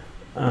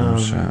 And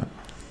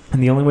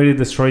the only way to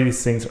destroy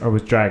these things are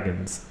with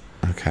dragons.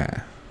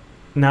 Okay.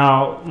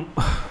 Now,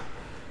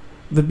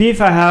 the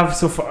beef I have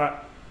so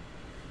far,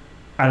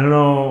 I don't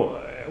know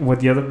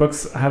what the other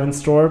books have in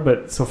store,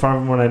 but so far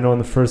from what I know in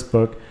the first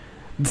book,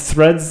 the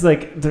threads,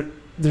 like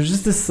there's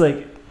just this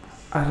like,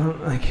 I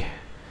don't like,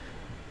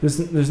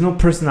 there's no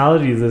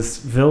personality to this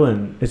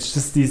villain. It's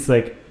just these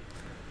like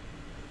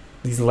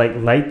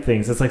light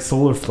things. It's like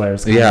solar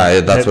flares. Yeah,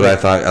 that's what I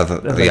thought.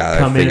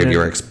 I figured you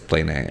were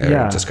explaining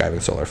describing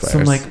solar flares. So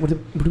I'm like, what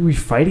are we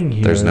fighting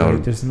here? There's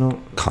no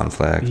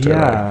conflict.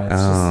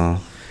 Yeah.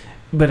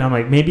 But I'm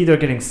like, maybe they're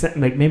getting sent.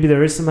 Like maybe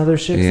there is some other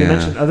ships. Yeah. They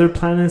mentioned other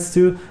planets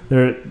too.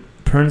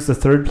 Pern's the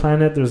third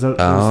planet. There's two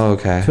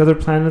other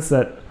planets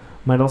that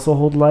might also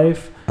hold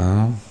life.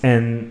 Oh.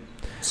 And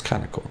it's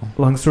kind of cool.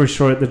 Long story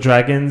short, the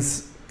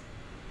dragons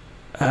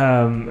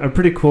are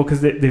pretty cool because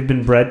they've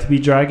been bred to be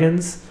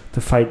dragons to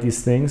fight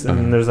these things. And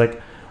then there's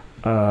like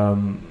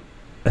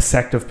a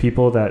sect of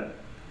people that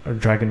are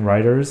dragon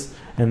riders,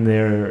 and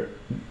they're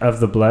of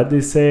the blood,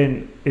 they say,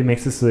 and it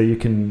makes it so that you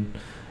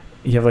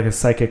have like a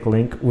psychic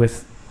link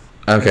with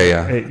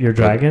your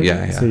dragon.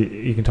 So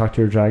you can talk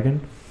to your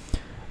dragon,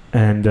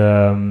 and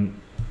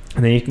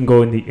then you can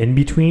go in the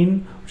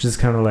in-between, which is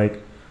kind of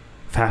like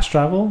fast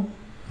travel.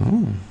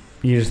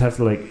 You just have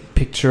to like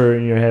picture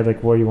in your head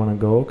like where you want to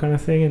go, kind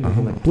of thing, and you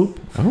can like bloop.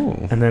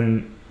 And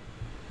then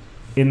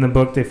in the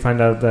book they find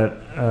out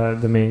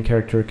that the main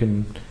character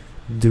can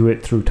do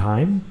it through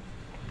time.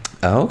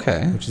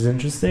 Which is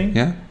interesting.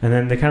 And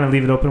then they kind of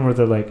leave it open where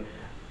they're like,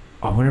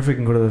 I wonder if we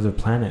can go to the other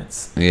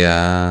planets. So,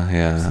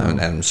 and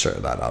I'm sure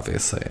that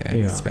obviously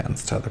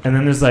expands to other planets. And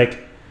then there's like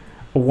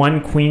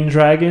one queen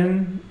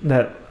dragon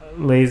that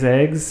lays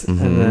eggs,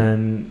 and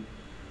then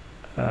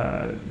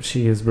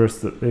she gives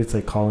birth to, it's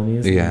like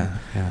colonies.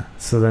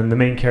 So then the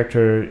main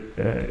character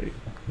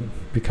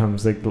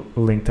becomes like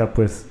linked up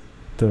with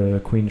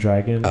the queen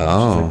dragon. She's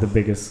like the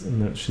biggest,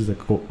 and she's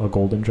like a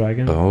golden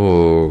dragon.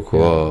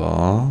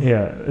 Cool.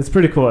 It's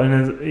pretty cool.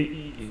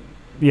 And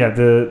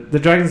the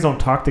dragons don't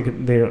talk.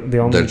 They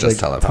only just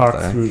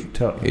talk through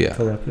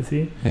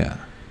telepathy.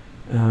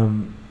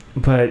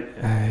 But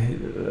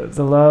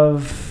the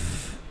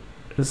love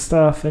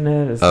stuff in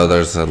it is,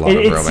 there's a lot of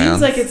romance. It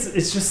seems like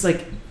it's just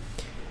like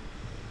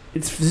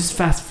it's just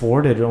fast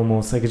forwarded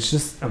almost. Like it's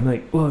just, I'm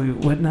like, whoa,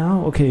 what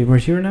now? Okay, we're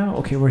here now.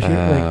 Okay, we're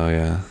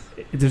here.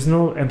 There's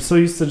no. I'm so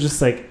used to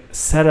just like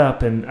set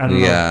up, and I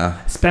don't know.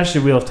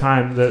 Especially Wheel of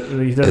Time, that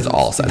he does. It's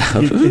all set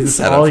up. It's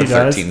set all up for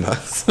 13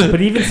 bucks.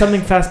 But even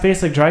something fast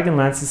paced like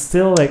Dragonlance is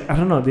still like, I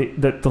don't know.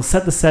 They'll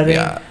set the setting.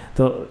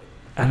 They'll,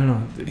 I don't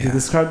know. They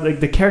describe like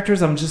the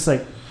characters. I'm just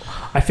like,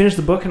 I finished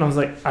the book and I was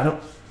like, I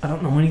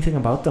don't know anything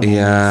about them.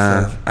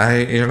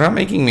 You're not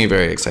making me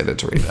very excited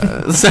to read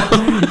that. So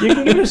you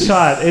can give it a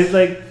shot. It's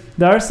like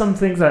there are some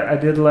things that I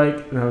did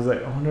like, and I was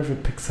like, I wonder if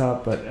it picks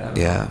up. But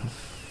I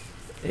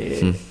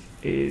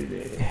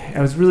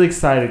was really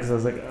excited because I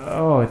was like,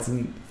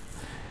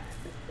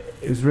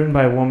 it was written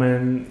by a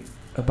woman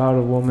about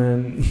a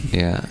woman.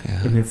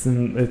 And it's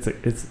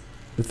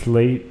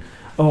late.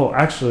 Oh,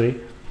 actually,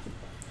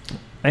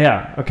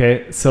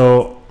 okay.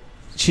 So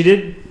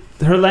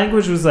her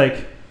language was like,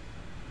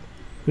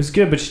 it was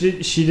good, but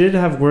she did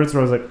have words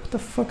where I was like, what the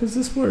fuck is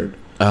this word?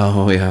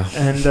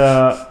 And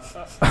so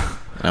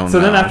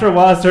then after a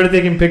while I started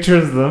taking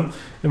pictures of them,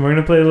 and we're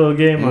gonna play a little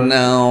game on.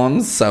 No,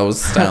 I'm so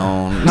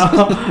stoned.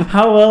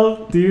 How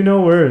well do you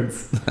know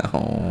words?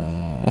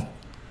 No.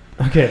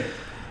 Okay.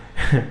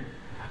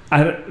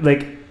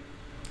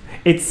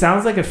 It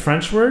sounds like a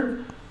French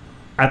word.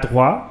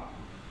 Adroit.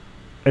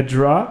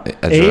 Adroit.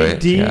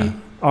 A-D-R-O-I-T.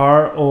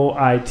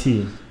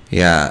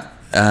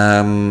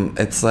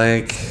 It's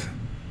like,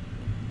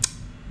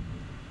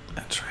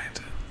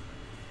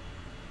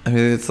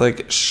 it's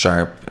like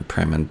sharp,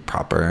 prim, and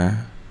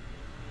proper.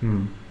 I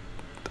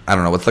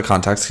don't know. What's the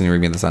context? Can you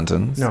read me the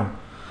sentence? No.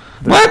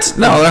 What?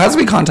 No, there has to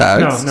be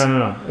context.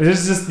 No.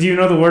 It's just, do you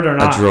know the word or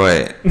not?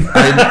 Adroit.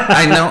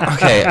 I know.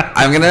 Okay,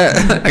 I'm gonna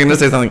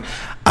say something.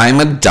 I'm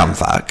a dumb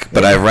fuck,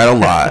 but I've read a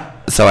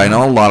lot, so I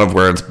know a lot of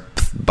words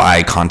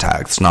by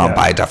context, not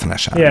by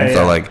definition.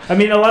 So like, I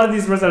mean, a lot of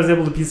these words I was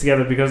able to piece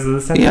together because of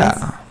the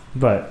sentence.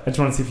 But I just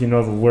want to see if you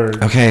know the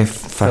word. Okay,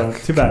 fuck.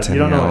 So, too bad. You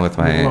don't know with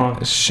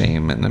my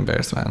shame and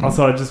embarrassment.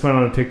 Also, I just went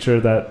on a picture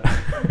that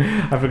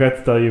I forgot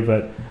to tell you,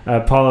 but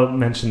Paula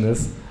mentioned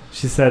this.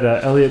 She said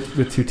Elliot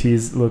with 2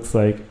 T's looks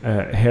like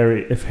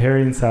Harry, if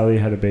Harry and Sally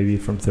had a baby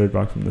from Third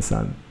Rock from the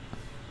Sun.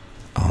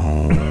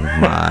 Oh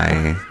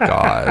my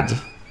god.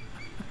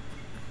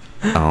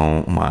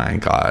 Oh my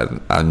god.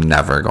 I'm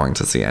never going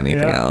to see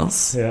anything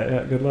else.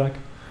 Yeah, good luck.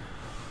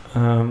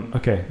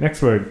 Okay,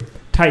 next word.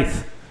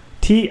 Tithe.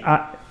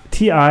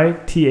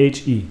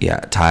 T-I-T-H-E. Yeah,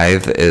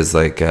 tithe is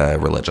like a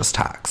religious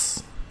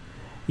tax.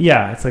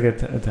 Yeah, it's like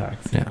a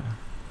tax. Yeah.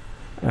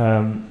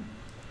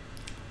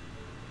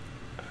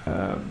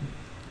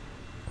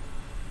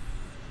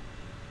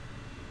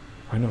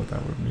 I know what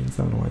that word means.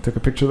 I don't know why I took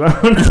a picture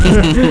of that one.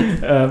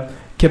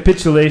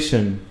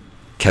 Capitulation.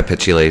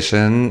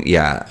 Capitulation,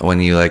 yeah. When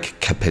you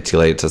like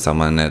capitulate to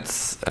someone,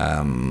 it's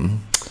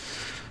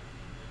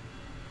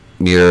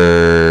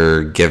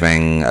you're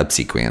giving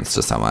obsequience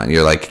to someone.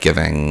 You're like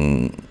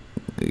giving.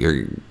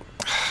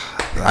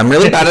 I'm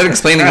really bad at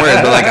explaining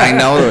words, but like I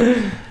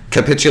know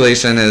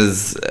capitulation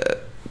is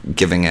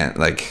giving it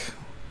like.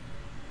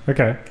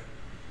 Okay.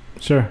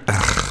 Sure.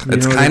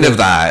 It's kind of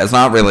that. It's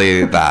not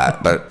really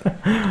that, but.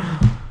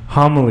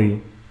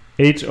 Homily.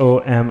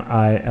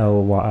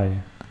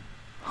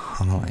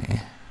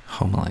 Homily.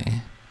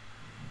 Homily.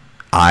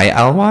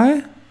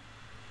 I-L-Y?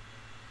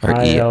 Or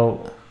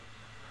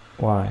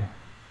I-L-Y.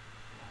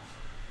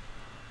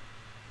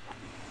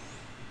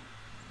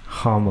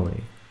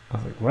 Homily. I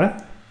was like,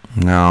 what?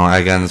 No,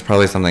 again, it's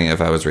probably something,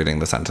 if I was reading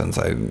the sentence,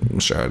 I'm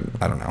sure,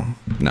 I don't know.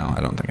 No,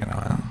 I don't think I know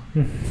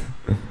it.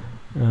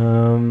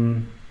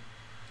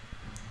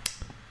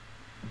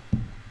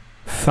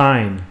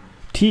 Thine.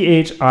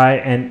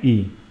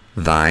 T-H-I-N-E.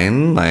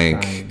 Thine?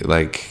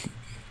 Like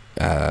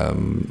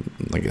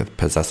like a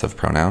possessive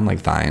pronoun,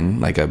 like thine,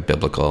 like a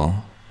biblical,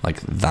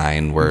 like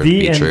thine word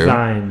thee be and true.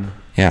 thine.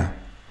 Yeah.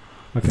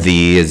 Okay.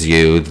 Thee is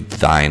you,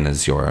 thine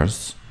is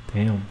yours.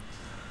 Damn.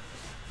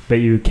 Bet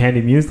you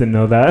Candy Muse didn't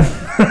know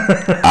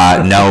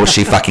that. No,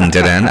 she fucking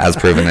didn't, as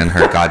proven in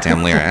her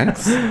goddamn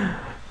lyrics.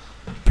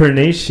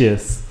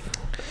 Pernicious.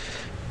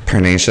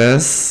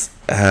 Pernicious.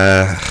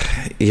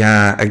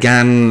 Yeah,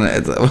 again,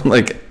 it's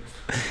like,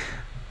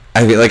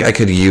 I feel like I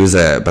could use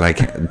it, but I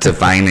can't.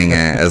 Defining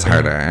it is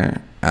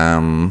harder.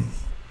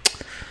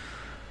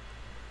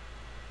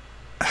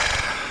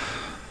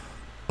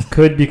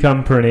 Could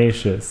become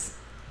pernicious.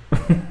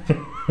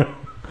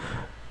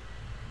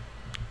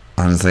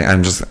 Honestly,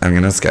 I'm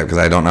gonna skip because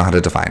I don't know how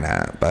to define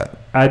it. But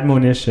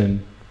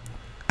admonition.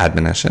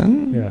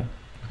 Admonition. Yeah.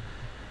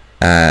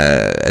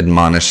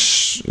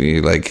 Admonish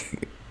you,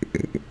 like.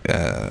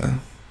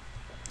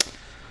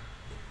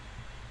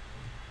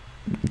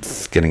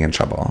 It's getting in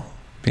trouble.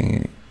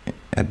 Being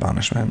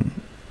admonishment.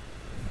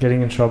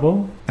 Getting in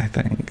trouble? I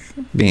think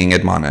being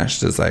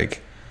admonished is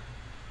like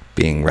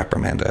being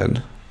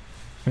reprimanded.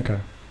 Okay.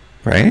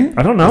 Right?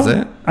 I don't know. Is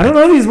it? I don't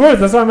know these words.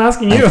 That's why I'm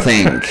asking you. I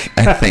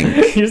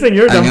think. You're saying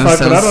you're a dumb fuck,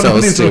 but I don't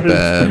know these stupid.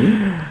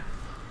 words.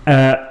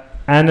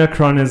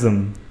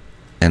 Anachronism.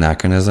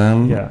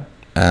 Anachronism. Yeah.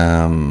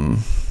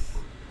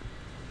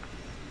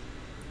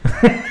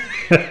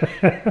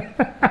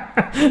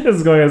 This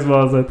is going as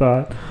well as I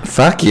thought.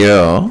 Fuck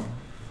you.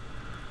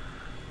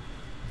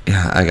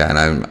 Yeah, again,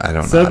 I don't know how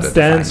to define it.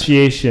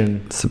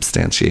 Substantiation.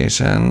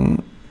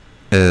 Substantiation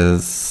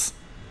is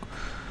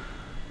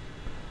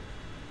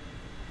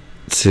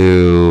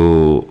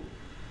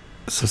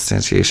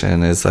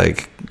substantiation is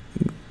like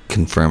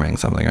confirming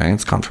something, right?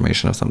 It's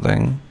confirmation of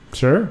something.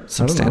 Sure.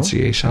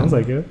 Substantiation. Sounds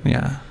like it.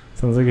 Yeah.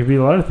 Sounds like it could be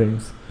a lot of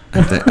things.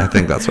 I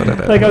think that's what it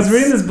is. Like I was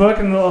reading this book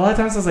and a lot of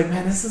times I was like,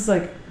 man, this is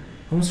like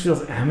almost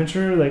feels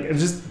amateur, like it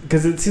just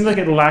because it seemed like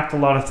it lacked a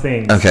lot of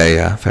things. Okay,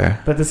 yeah,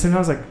 fair. But at the same time, I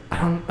was like,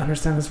 I don't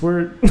understand this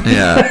word.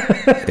 Yeah,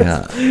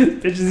 yeah.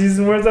 They're just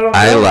using words I don't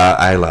know.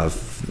 I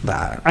love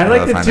that. I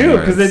liked it too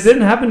because it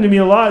didn't happen to me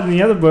a lot in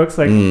the other books.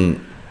 Like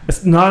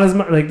it's not as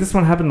much. Like this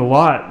one happened a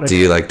lot. Like, do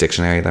you like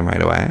dictionary them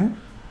right away?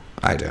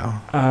 I do.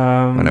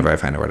 Whenever I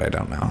find a word I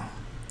don't know.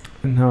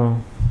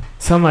 No.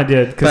 Some I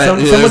did because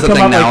some would come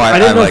up.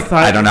 Now like,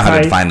 I don't know how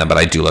to define them, but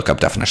I do look up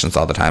definitions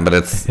all the time. But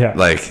it's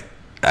like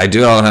I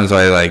do it all the time, so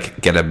I like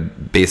get a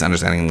base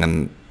understanding,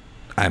 and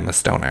I'm a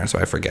stoner, so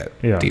I forget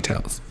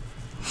details.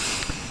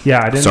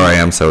 Yeah, I didn't. Sorry,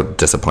 I'm so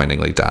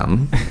disappointingly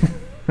dumb.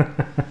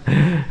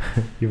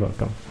 You're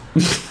welcome.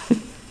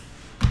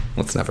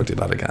 Let's never do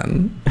that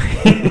again.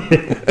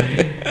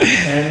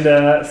 And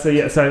so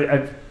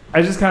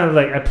I just kind of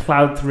like I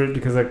plowed through it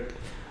because I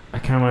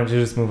kind of wanted to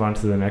just move on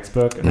to the next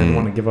book, and I didn't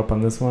want to give up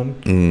on this one.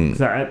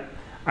 Because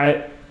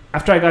I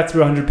after I got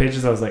through 100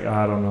 pages, I was like,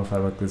 I don't know if I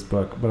like this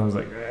book. But I was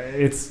like,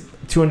 it's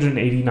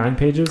 289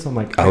 pages. I'm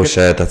like, oh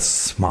shit, that's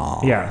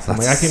small. Yeah, so I'm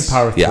like, I can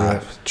power through it.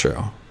 Yeah,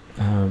 true.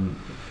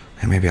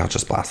 And maybe I'll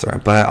just blast through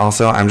it. But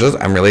also, I'm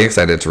really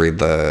excited to read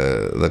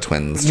the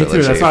Twins trilogy.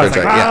 Me too. That's why I was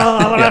like,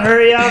 I want to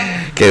hurry up.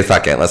 Okay,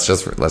 fuck it. Let's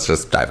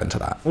just dive into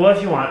that. Well,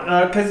 if you want,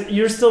 because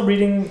you're still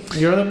reading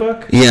your other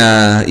book.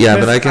 Yeah,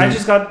 but I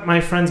just got my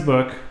friend's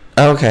book.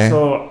 Oh, okay.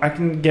 So I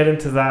can get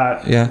into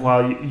that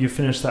while you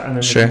finish that, and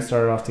then we can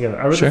start it off together.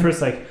 I read the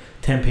first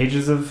 10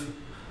 pages of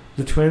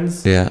the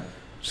Twins. Yeah.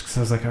 Just because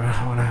I was like,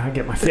 I want to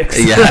get my fix.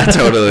 Yeah,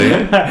 totally.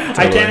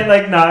 I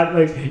can't not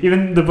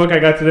even the book I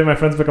got today, my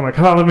friend's book. I'm like,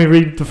 let me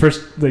read the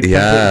first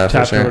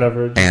chapter or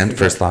whatever. And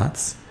first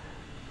thoughts.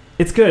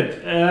 It's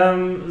good.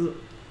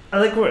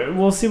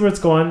 We'll see where it's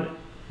going.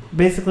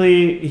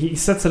 Basically, he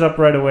sets it up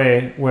right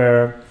away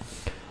where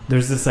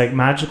there's this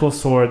magical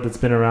sword that's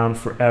been around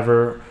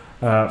forever.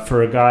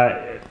 For a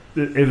guy,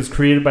 it was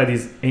created by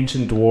these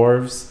ancient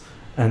dwarves,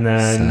 and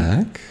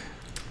then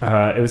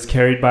it was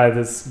carried by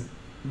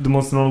the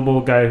most notable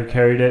guy who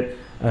carried it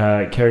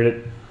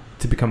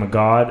to become a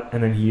god,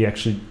 and then he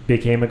actually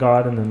became a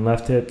god, and then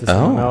left it to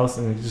someone else,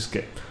 and it just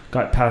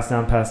got passed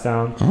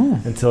down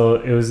until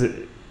it was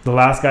the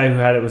last guy who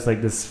had it was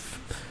this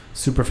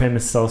super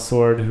famous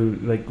sellsword who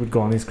would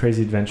go on these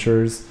crazy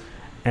adventures,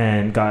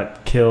 and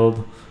got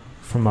killed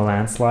from a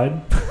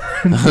landslide.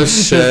 Oh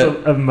shit!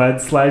 A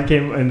mudslide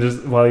came and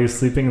just while he was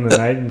sleeping in the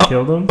night and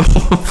killed him.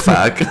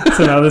 Fuck!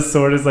 So now this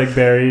sword is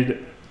buried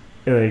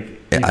feet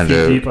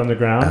deep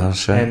underground. Oh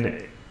shit!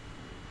 And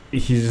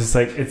he's just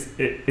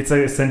it's like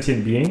a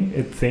sentient being.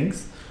 It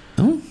thinks,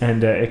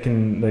 and it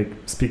can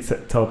speak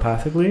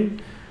telepathically.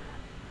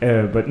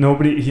 But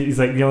nobody. He's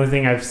the only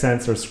thing I've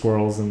sensed are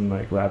squirrels and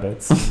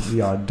rabbits,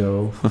 the odd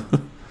doe.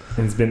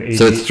 And it's been 80.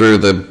 So it's through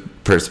the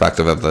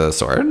perspective of the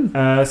sword.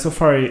 So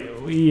far,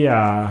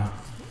 yeah.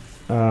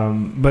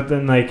 But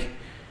then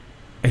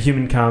a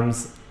human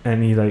comes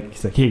and he's like,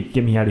 hey,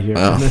 get me out of here.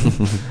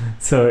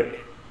 So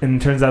and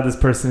it turns out this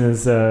person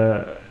is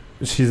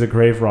she's a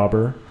grave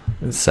robber.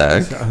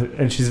 Sick.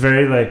 And she's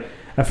very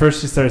at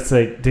first she starts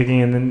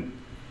digging, and then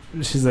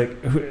she's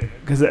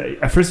because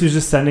at first he was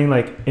just sending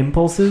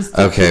impulses.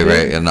 Okay,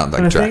 right, and not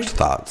direct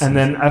thoughts. And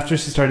then after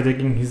she started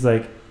digging, he's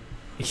like,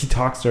 he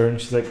talks to her, and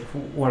she's like,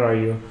 "What are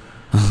you?"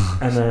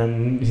 And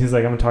then he's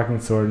like, "I'm a talking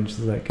sword," and she's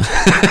like,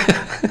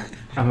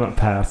 "I'm gonna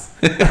pass."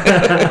 Then,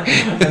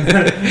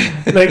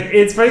 like,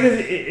 it's funny because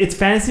it's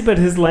fantasy, but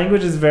his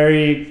language is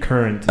very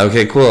current.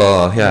 Okay,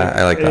 cool. Yeah,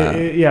 I like that.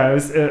 It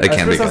was. At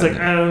first, I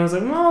was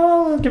like,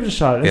 "Well, I'll give it a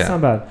shot. It's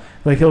not bad."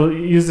 Like, he'll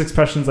use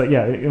expressions like,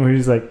 where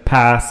he's like,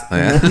 "Pass."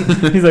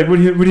 He's like, "What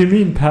do you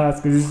mean pass?"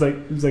 Because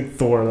he's like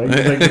Thor, like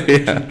he's like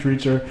a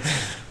creature.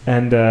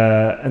 And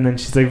then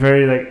she's like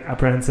very like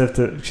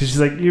apprehensive she's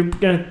like, "You're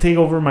gonna take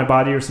over my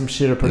body or some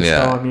shit or put a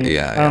spell on me.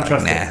 I don't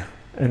trust it."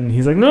 And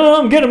he's like, "No,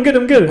 I'm good.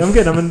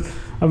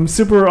 I'm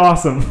super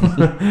awesome."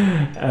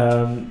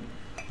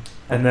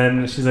 And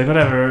then she's like,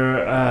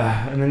 "Whatever."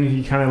 And then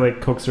he kind of like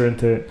coaxes her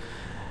into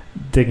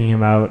digging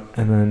him out,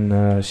 and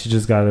then she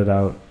just got it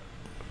out,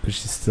 but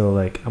she's still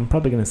like, "I'm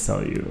probably gonna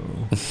sell you."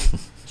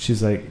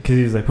 She's like, because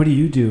he's like, "What do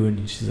you do?"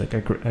 And she's like,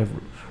 I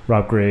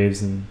rob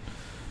graves and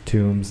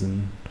tombs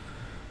and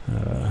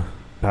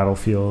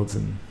battlefields,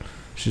 and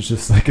she's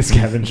just like a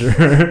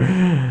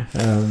scavenger.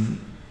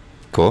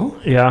 Cool.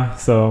 Yeah,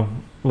 so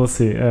we'll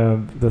see.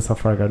 That's how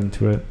far I got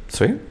into it.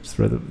 Sweet. Just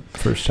read the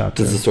first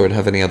chapter. Does the sword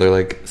have any other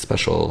like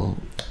special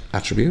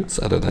attributes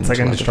other than it's like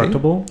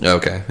indestructible?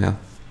 Okay, yeah.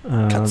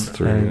 Cuts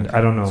through. And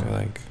I don't know. So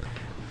like,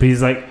 but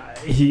he's like,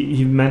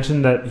 he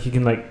mentioned that he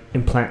can like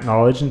implant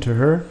knowledge into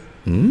her.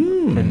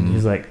 And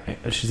he's like,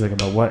 she's like,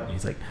 "About what?" And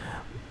he's like,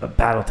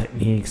 "Battle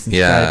techniques and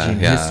strategy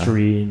and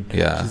history." And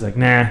she's like,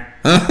 "Nah."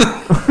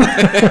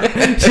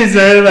 She's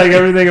read like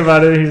everything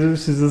about it.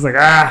 She's just like,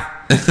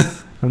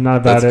 I'm not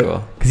about it.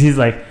 Cool. Because he's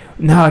like,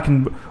 "Now I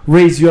can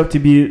raise you up to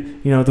be,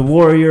 the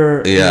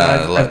warrior.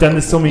 I've done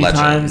this so many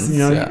times.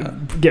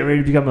 Get ready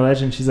to become a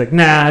legend." She's like,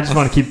 "Nah, I just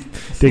want to keep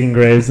digging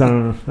graves. I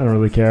don't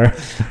really care."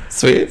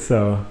 Sweet.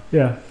 So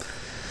yeah,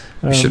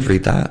 you should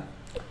read that.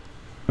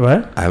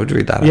 What? I would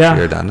read that after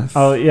you're done.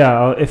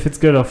 If it's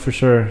good, I'll for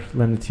sure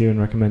lend it to you and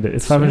recommend it.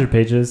 It's 500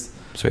 pages.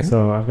 Sweet.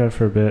 So I've got it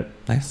for a bit.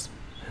 Nice.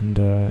 And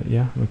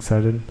I'm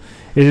excited.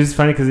 It is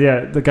funny because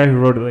the guy who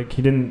wrote it, like,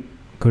 he didn't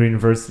go to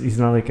university. He's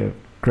not like a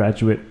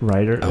graduate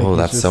writer. Oh,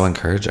 that's so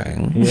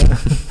encouraging. Yeah.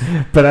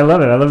 But I love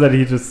it. I love that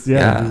he just he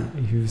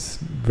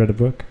wrote a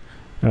book.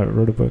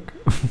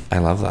 I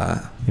love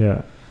that.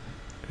 Yeah.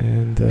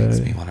 And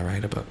makes me want to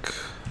write a book.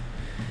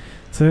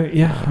 So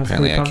yeah.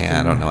 Apparently I can't.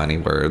 I don't know any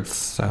words.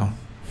 So.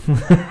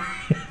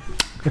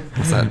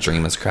 That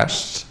dream is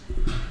crushed.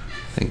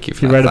 Thank you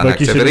for that fun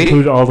activity. You should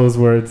include all those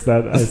words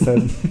that I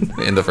said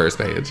in the first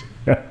page.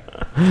 Yeah.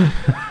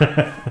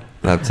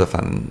 That's a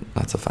fun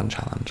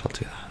challenge. I'll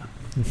do that.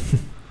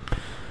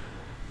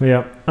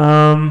 Yeah.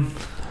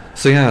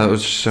 So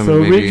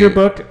read your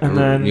book and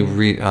then you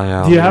read.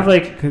 Do you have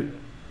like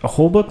a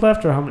whole book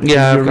left, or how many?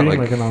 Yeah,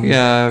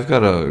 I've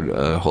got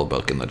a whole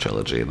book in the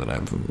trilogy that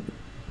I've.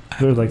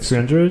 They're like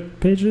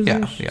 300 pages. Yeah,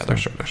 they're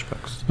shortish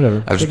books.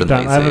 Whatever. I've just been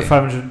lazy. I have a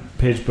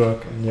 500-page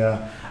book, and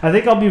I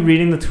think I'll be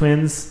reading the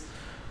twins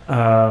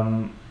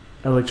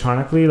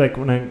electronically, like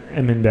when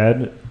I'm in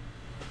bed,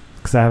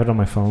 because I have it on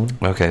my phone.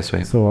 Okay,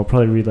 sweet. So I'll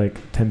probably read like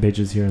 10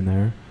 pages here and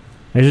there.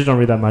 I usually don't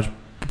read that much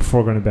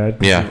before going to bed.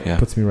 It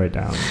puts me right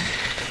down.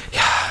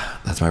 Yeah,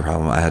 that's my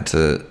problem.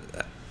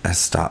 I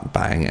stopped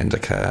buying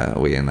indica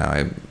weed, and now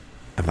I'm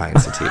buying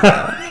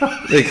sativa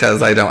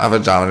because I don't have a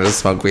job and I just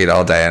smoke weed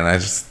all day and I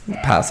just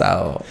pass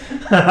out.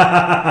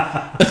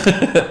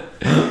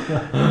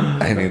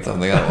 I need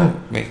something that will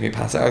make me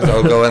pass out. So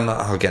I'll go and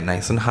I'll get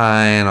nice and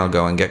high, and I'll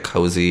go and get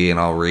cozy, and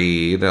I'll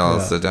read, and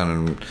I'll sit down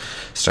and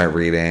start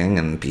reading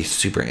and be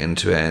super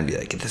into it and be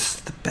like, "This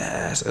is the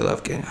best. I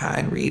love getting high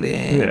and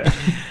reading." Yeah.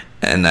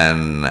 And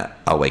then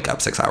I'll wake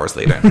up 6 hours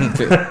later and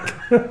be like,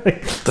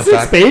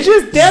 6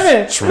 pages? Damn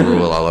it!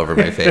 Drool all over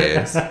my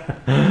face.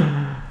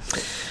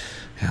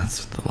 Yeah,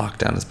 that's what the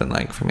lockdown has been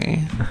like for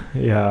me.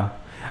 Yeah.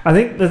 I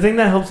think the thing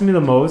that helps me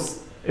the most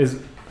is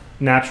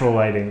natural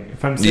lighting.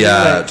 If I'm sitting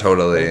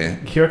totally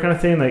here kind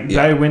of thing, like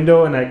by a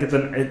window, and I get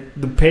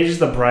the page is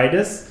the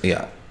brightest.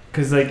 Yeah.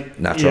 Because like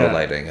natural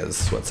lighting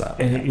is what's up.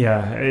 And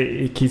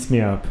it keeps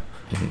me up.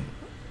 Mm-hmm.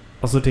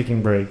 Also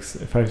taking breaks.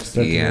 If I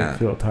start to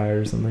feel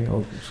tired or something,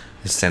 I'll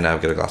just stand up,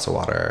 get a glass of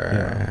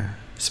water,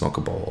 smoke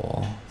a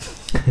bowl.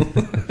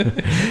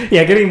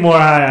 Getting more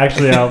high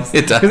actually helps.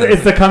 It does.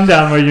 It's the come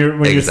down when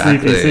you're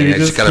sleeping. So you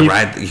just gotta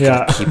ride. You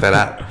gotta keep it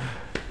up.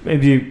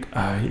 Maybe you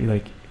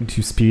like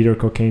into speed or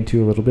cocaine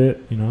too a little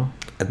bit.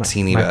 A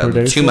teeny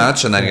bit, too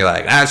much, and then you're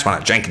like, I just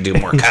want to drink and do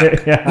more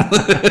cut.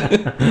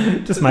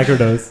 Just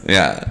microdose.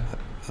 Yeah.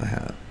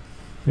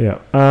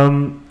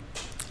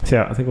 So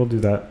I think we'll do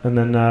that, and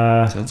then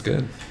sounds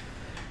good.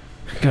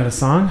 Got a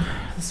song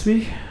this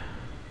week?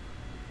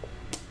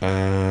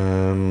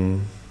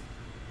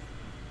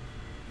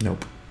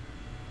 Nope.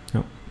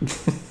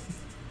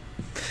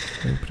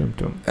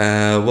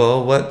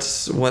 Well, what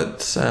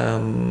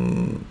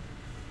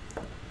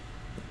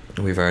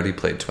we've already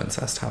played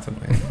Twincest,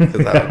 haven't we?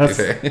 Because that would be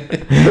fair.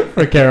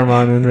 For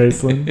Caramon and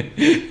Raceland.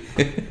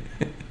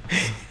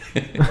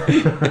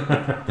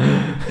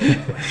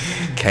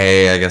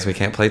 Okay, I guess we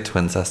can't play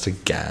Twincest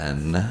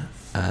again.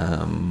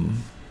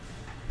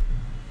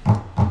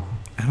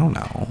 I don't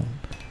know.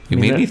 You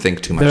made me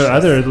think too much. There are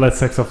other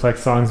Let's Sexo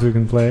Flex songs we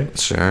can play.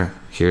 Sure.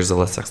 Here's a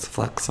Let's Sexo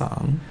Flex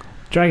song.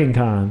 Dragon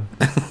Con.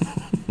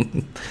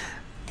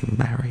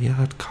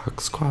 Marriott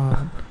Cock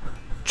Squad.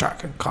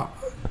 Dragon Con.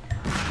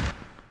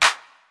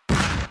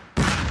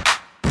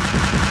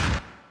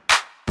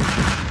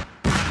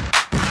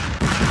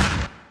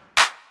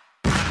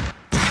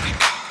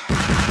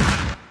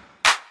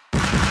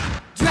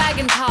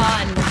 Dragon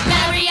Con.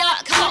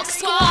 Marriott Cock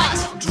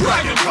Squad.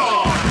 Dragon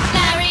Con.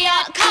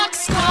 Marriott Cock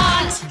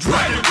Squad.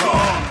 Dragon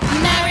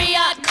Con.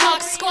 Marriott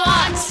Cock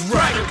Squad.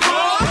 Dragon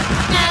Con.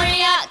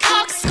 Marriott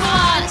Cock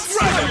Squad.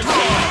 Dragon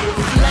Con.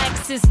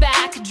 Flex is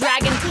back,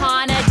 Dragon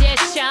Con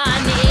edition.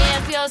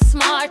 If you're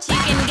smart, you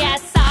can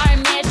guess our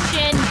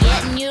mission.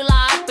 Getting you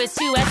larpers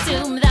to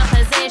assume the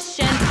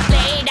position.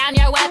 Lay down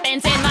your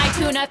weapons in my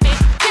tuna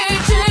fish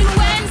kitchen.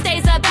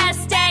 Wednesday's the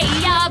best day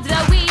of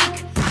the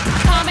week.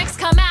 Comics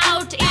come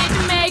out, it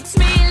makes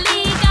me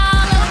leak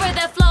all over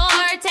the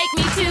floor. Take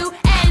me to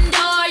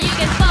Endor. You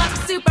can fuck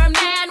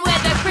Superman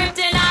with a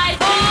kryptonite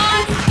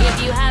board. If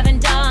you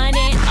haven't done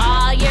it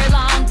all year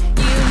long,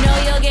 you know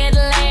you'll get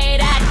laid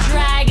at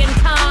Dragon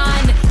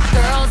Con.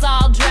 Girls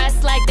all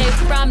dressed like they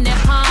from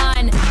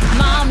Nippon.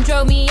 Mom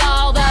drove me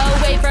all the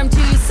way from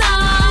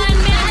Tucson.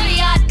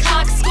 Marriott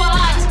Cock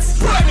Squad.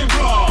 Dragon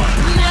Con.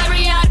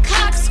 Marriott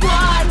Cock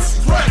Squad.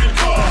 Dragon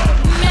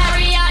Con.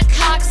 Marriott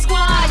Cock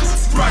Squad.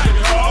 Dragon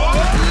Con.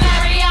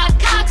 Marriott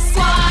Cock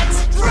Squad.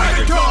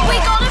 Dragon Con. We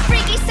got a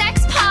freaky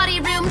sex party,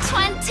 room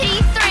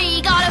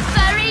 23. Got a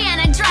furry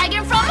and a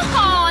dragon from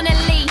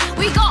Honolulu.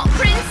 We got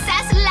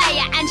Princess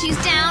Leia and she's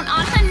down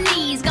on her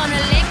knees. Gonna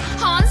lick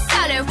Han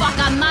Solo, fuck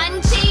a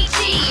munchie.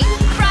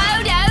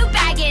 Frodo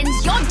Baggins,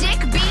 your dick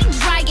be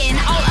dragging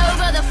all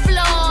over the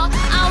floor.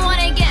 I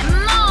wanna get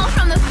more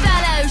from the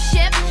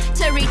fellowship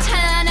to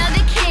Return of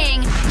the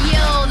King.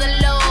 You're the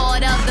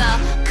lord of the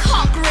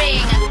cock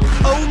ring.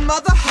 Oh,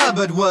 Mother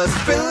Hubbard was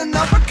filling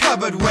up a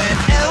cupboard when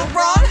L.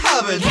 Ron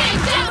Hubbard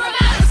Came down from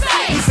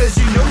outer he space says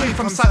you know me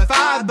from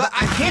sci-fi, but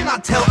I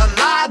cannot tell a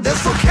lie. There's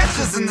so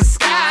catches in the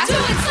sky. to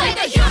enslave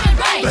the human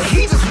But race.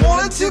 he just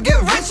wanted to get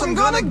rich. I'm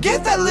gonna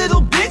get that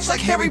little bitch like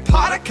Harry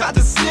Potter caught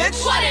the snitch.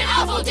 What an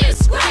awful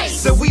disgrace.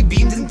 So we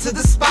beamed into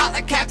the spot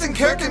like Captain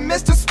Kirk and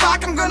Mr.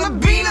 Spock. I'm gonna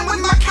beat him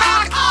with my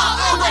cock all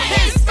over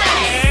his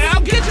face. Now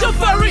get your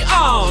furry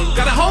on.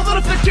 Got a hole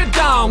that'll fit your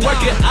dong.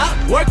 Work it up,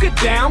 work it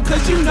down,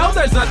 cause you know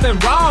there's nothing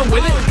wrong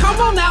with it. Come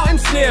on out and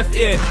sniff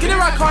it. Get it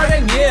rock hard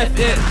and yiff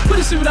it. Put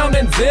a suit on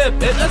and zip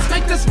it. Let's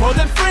make this more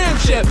than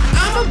friendship.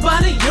 I'm a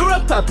bunny, you're a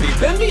puppy.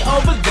 Bend me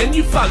over, then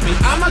you fuck me.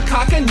 I'm a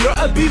cock and you're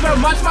a beaver.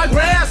 Munch my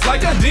grass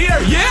like a deer.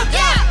 Yeah?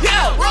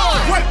 Yeah. Roar.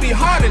 Work me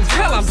hard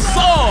until I'm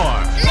sore.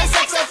 Let's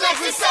Sexo Flex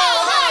is so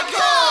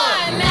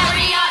hardcore.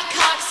 Marriott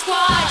Cock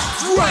Squad.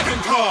 Dragon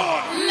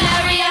Con.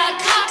 Marriott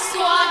Cock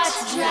Squad.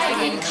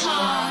 Dragon Con.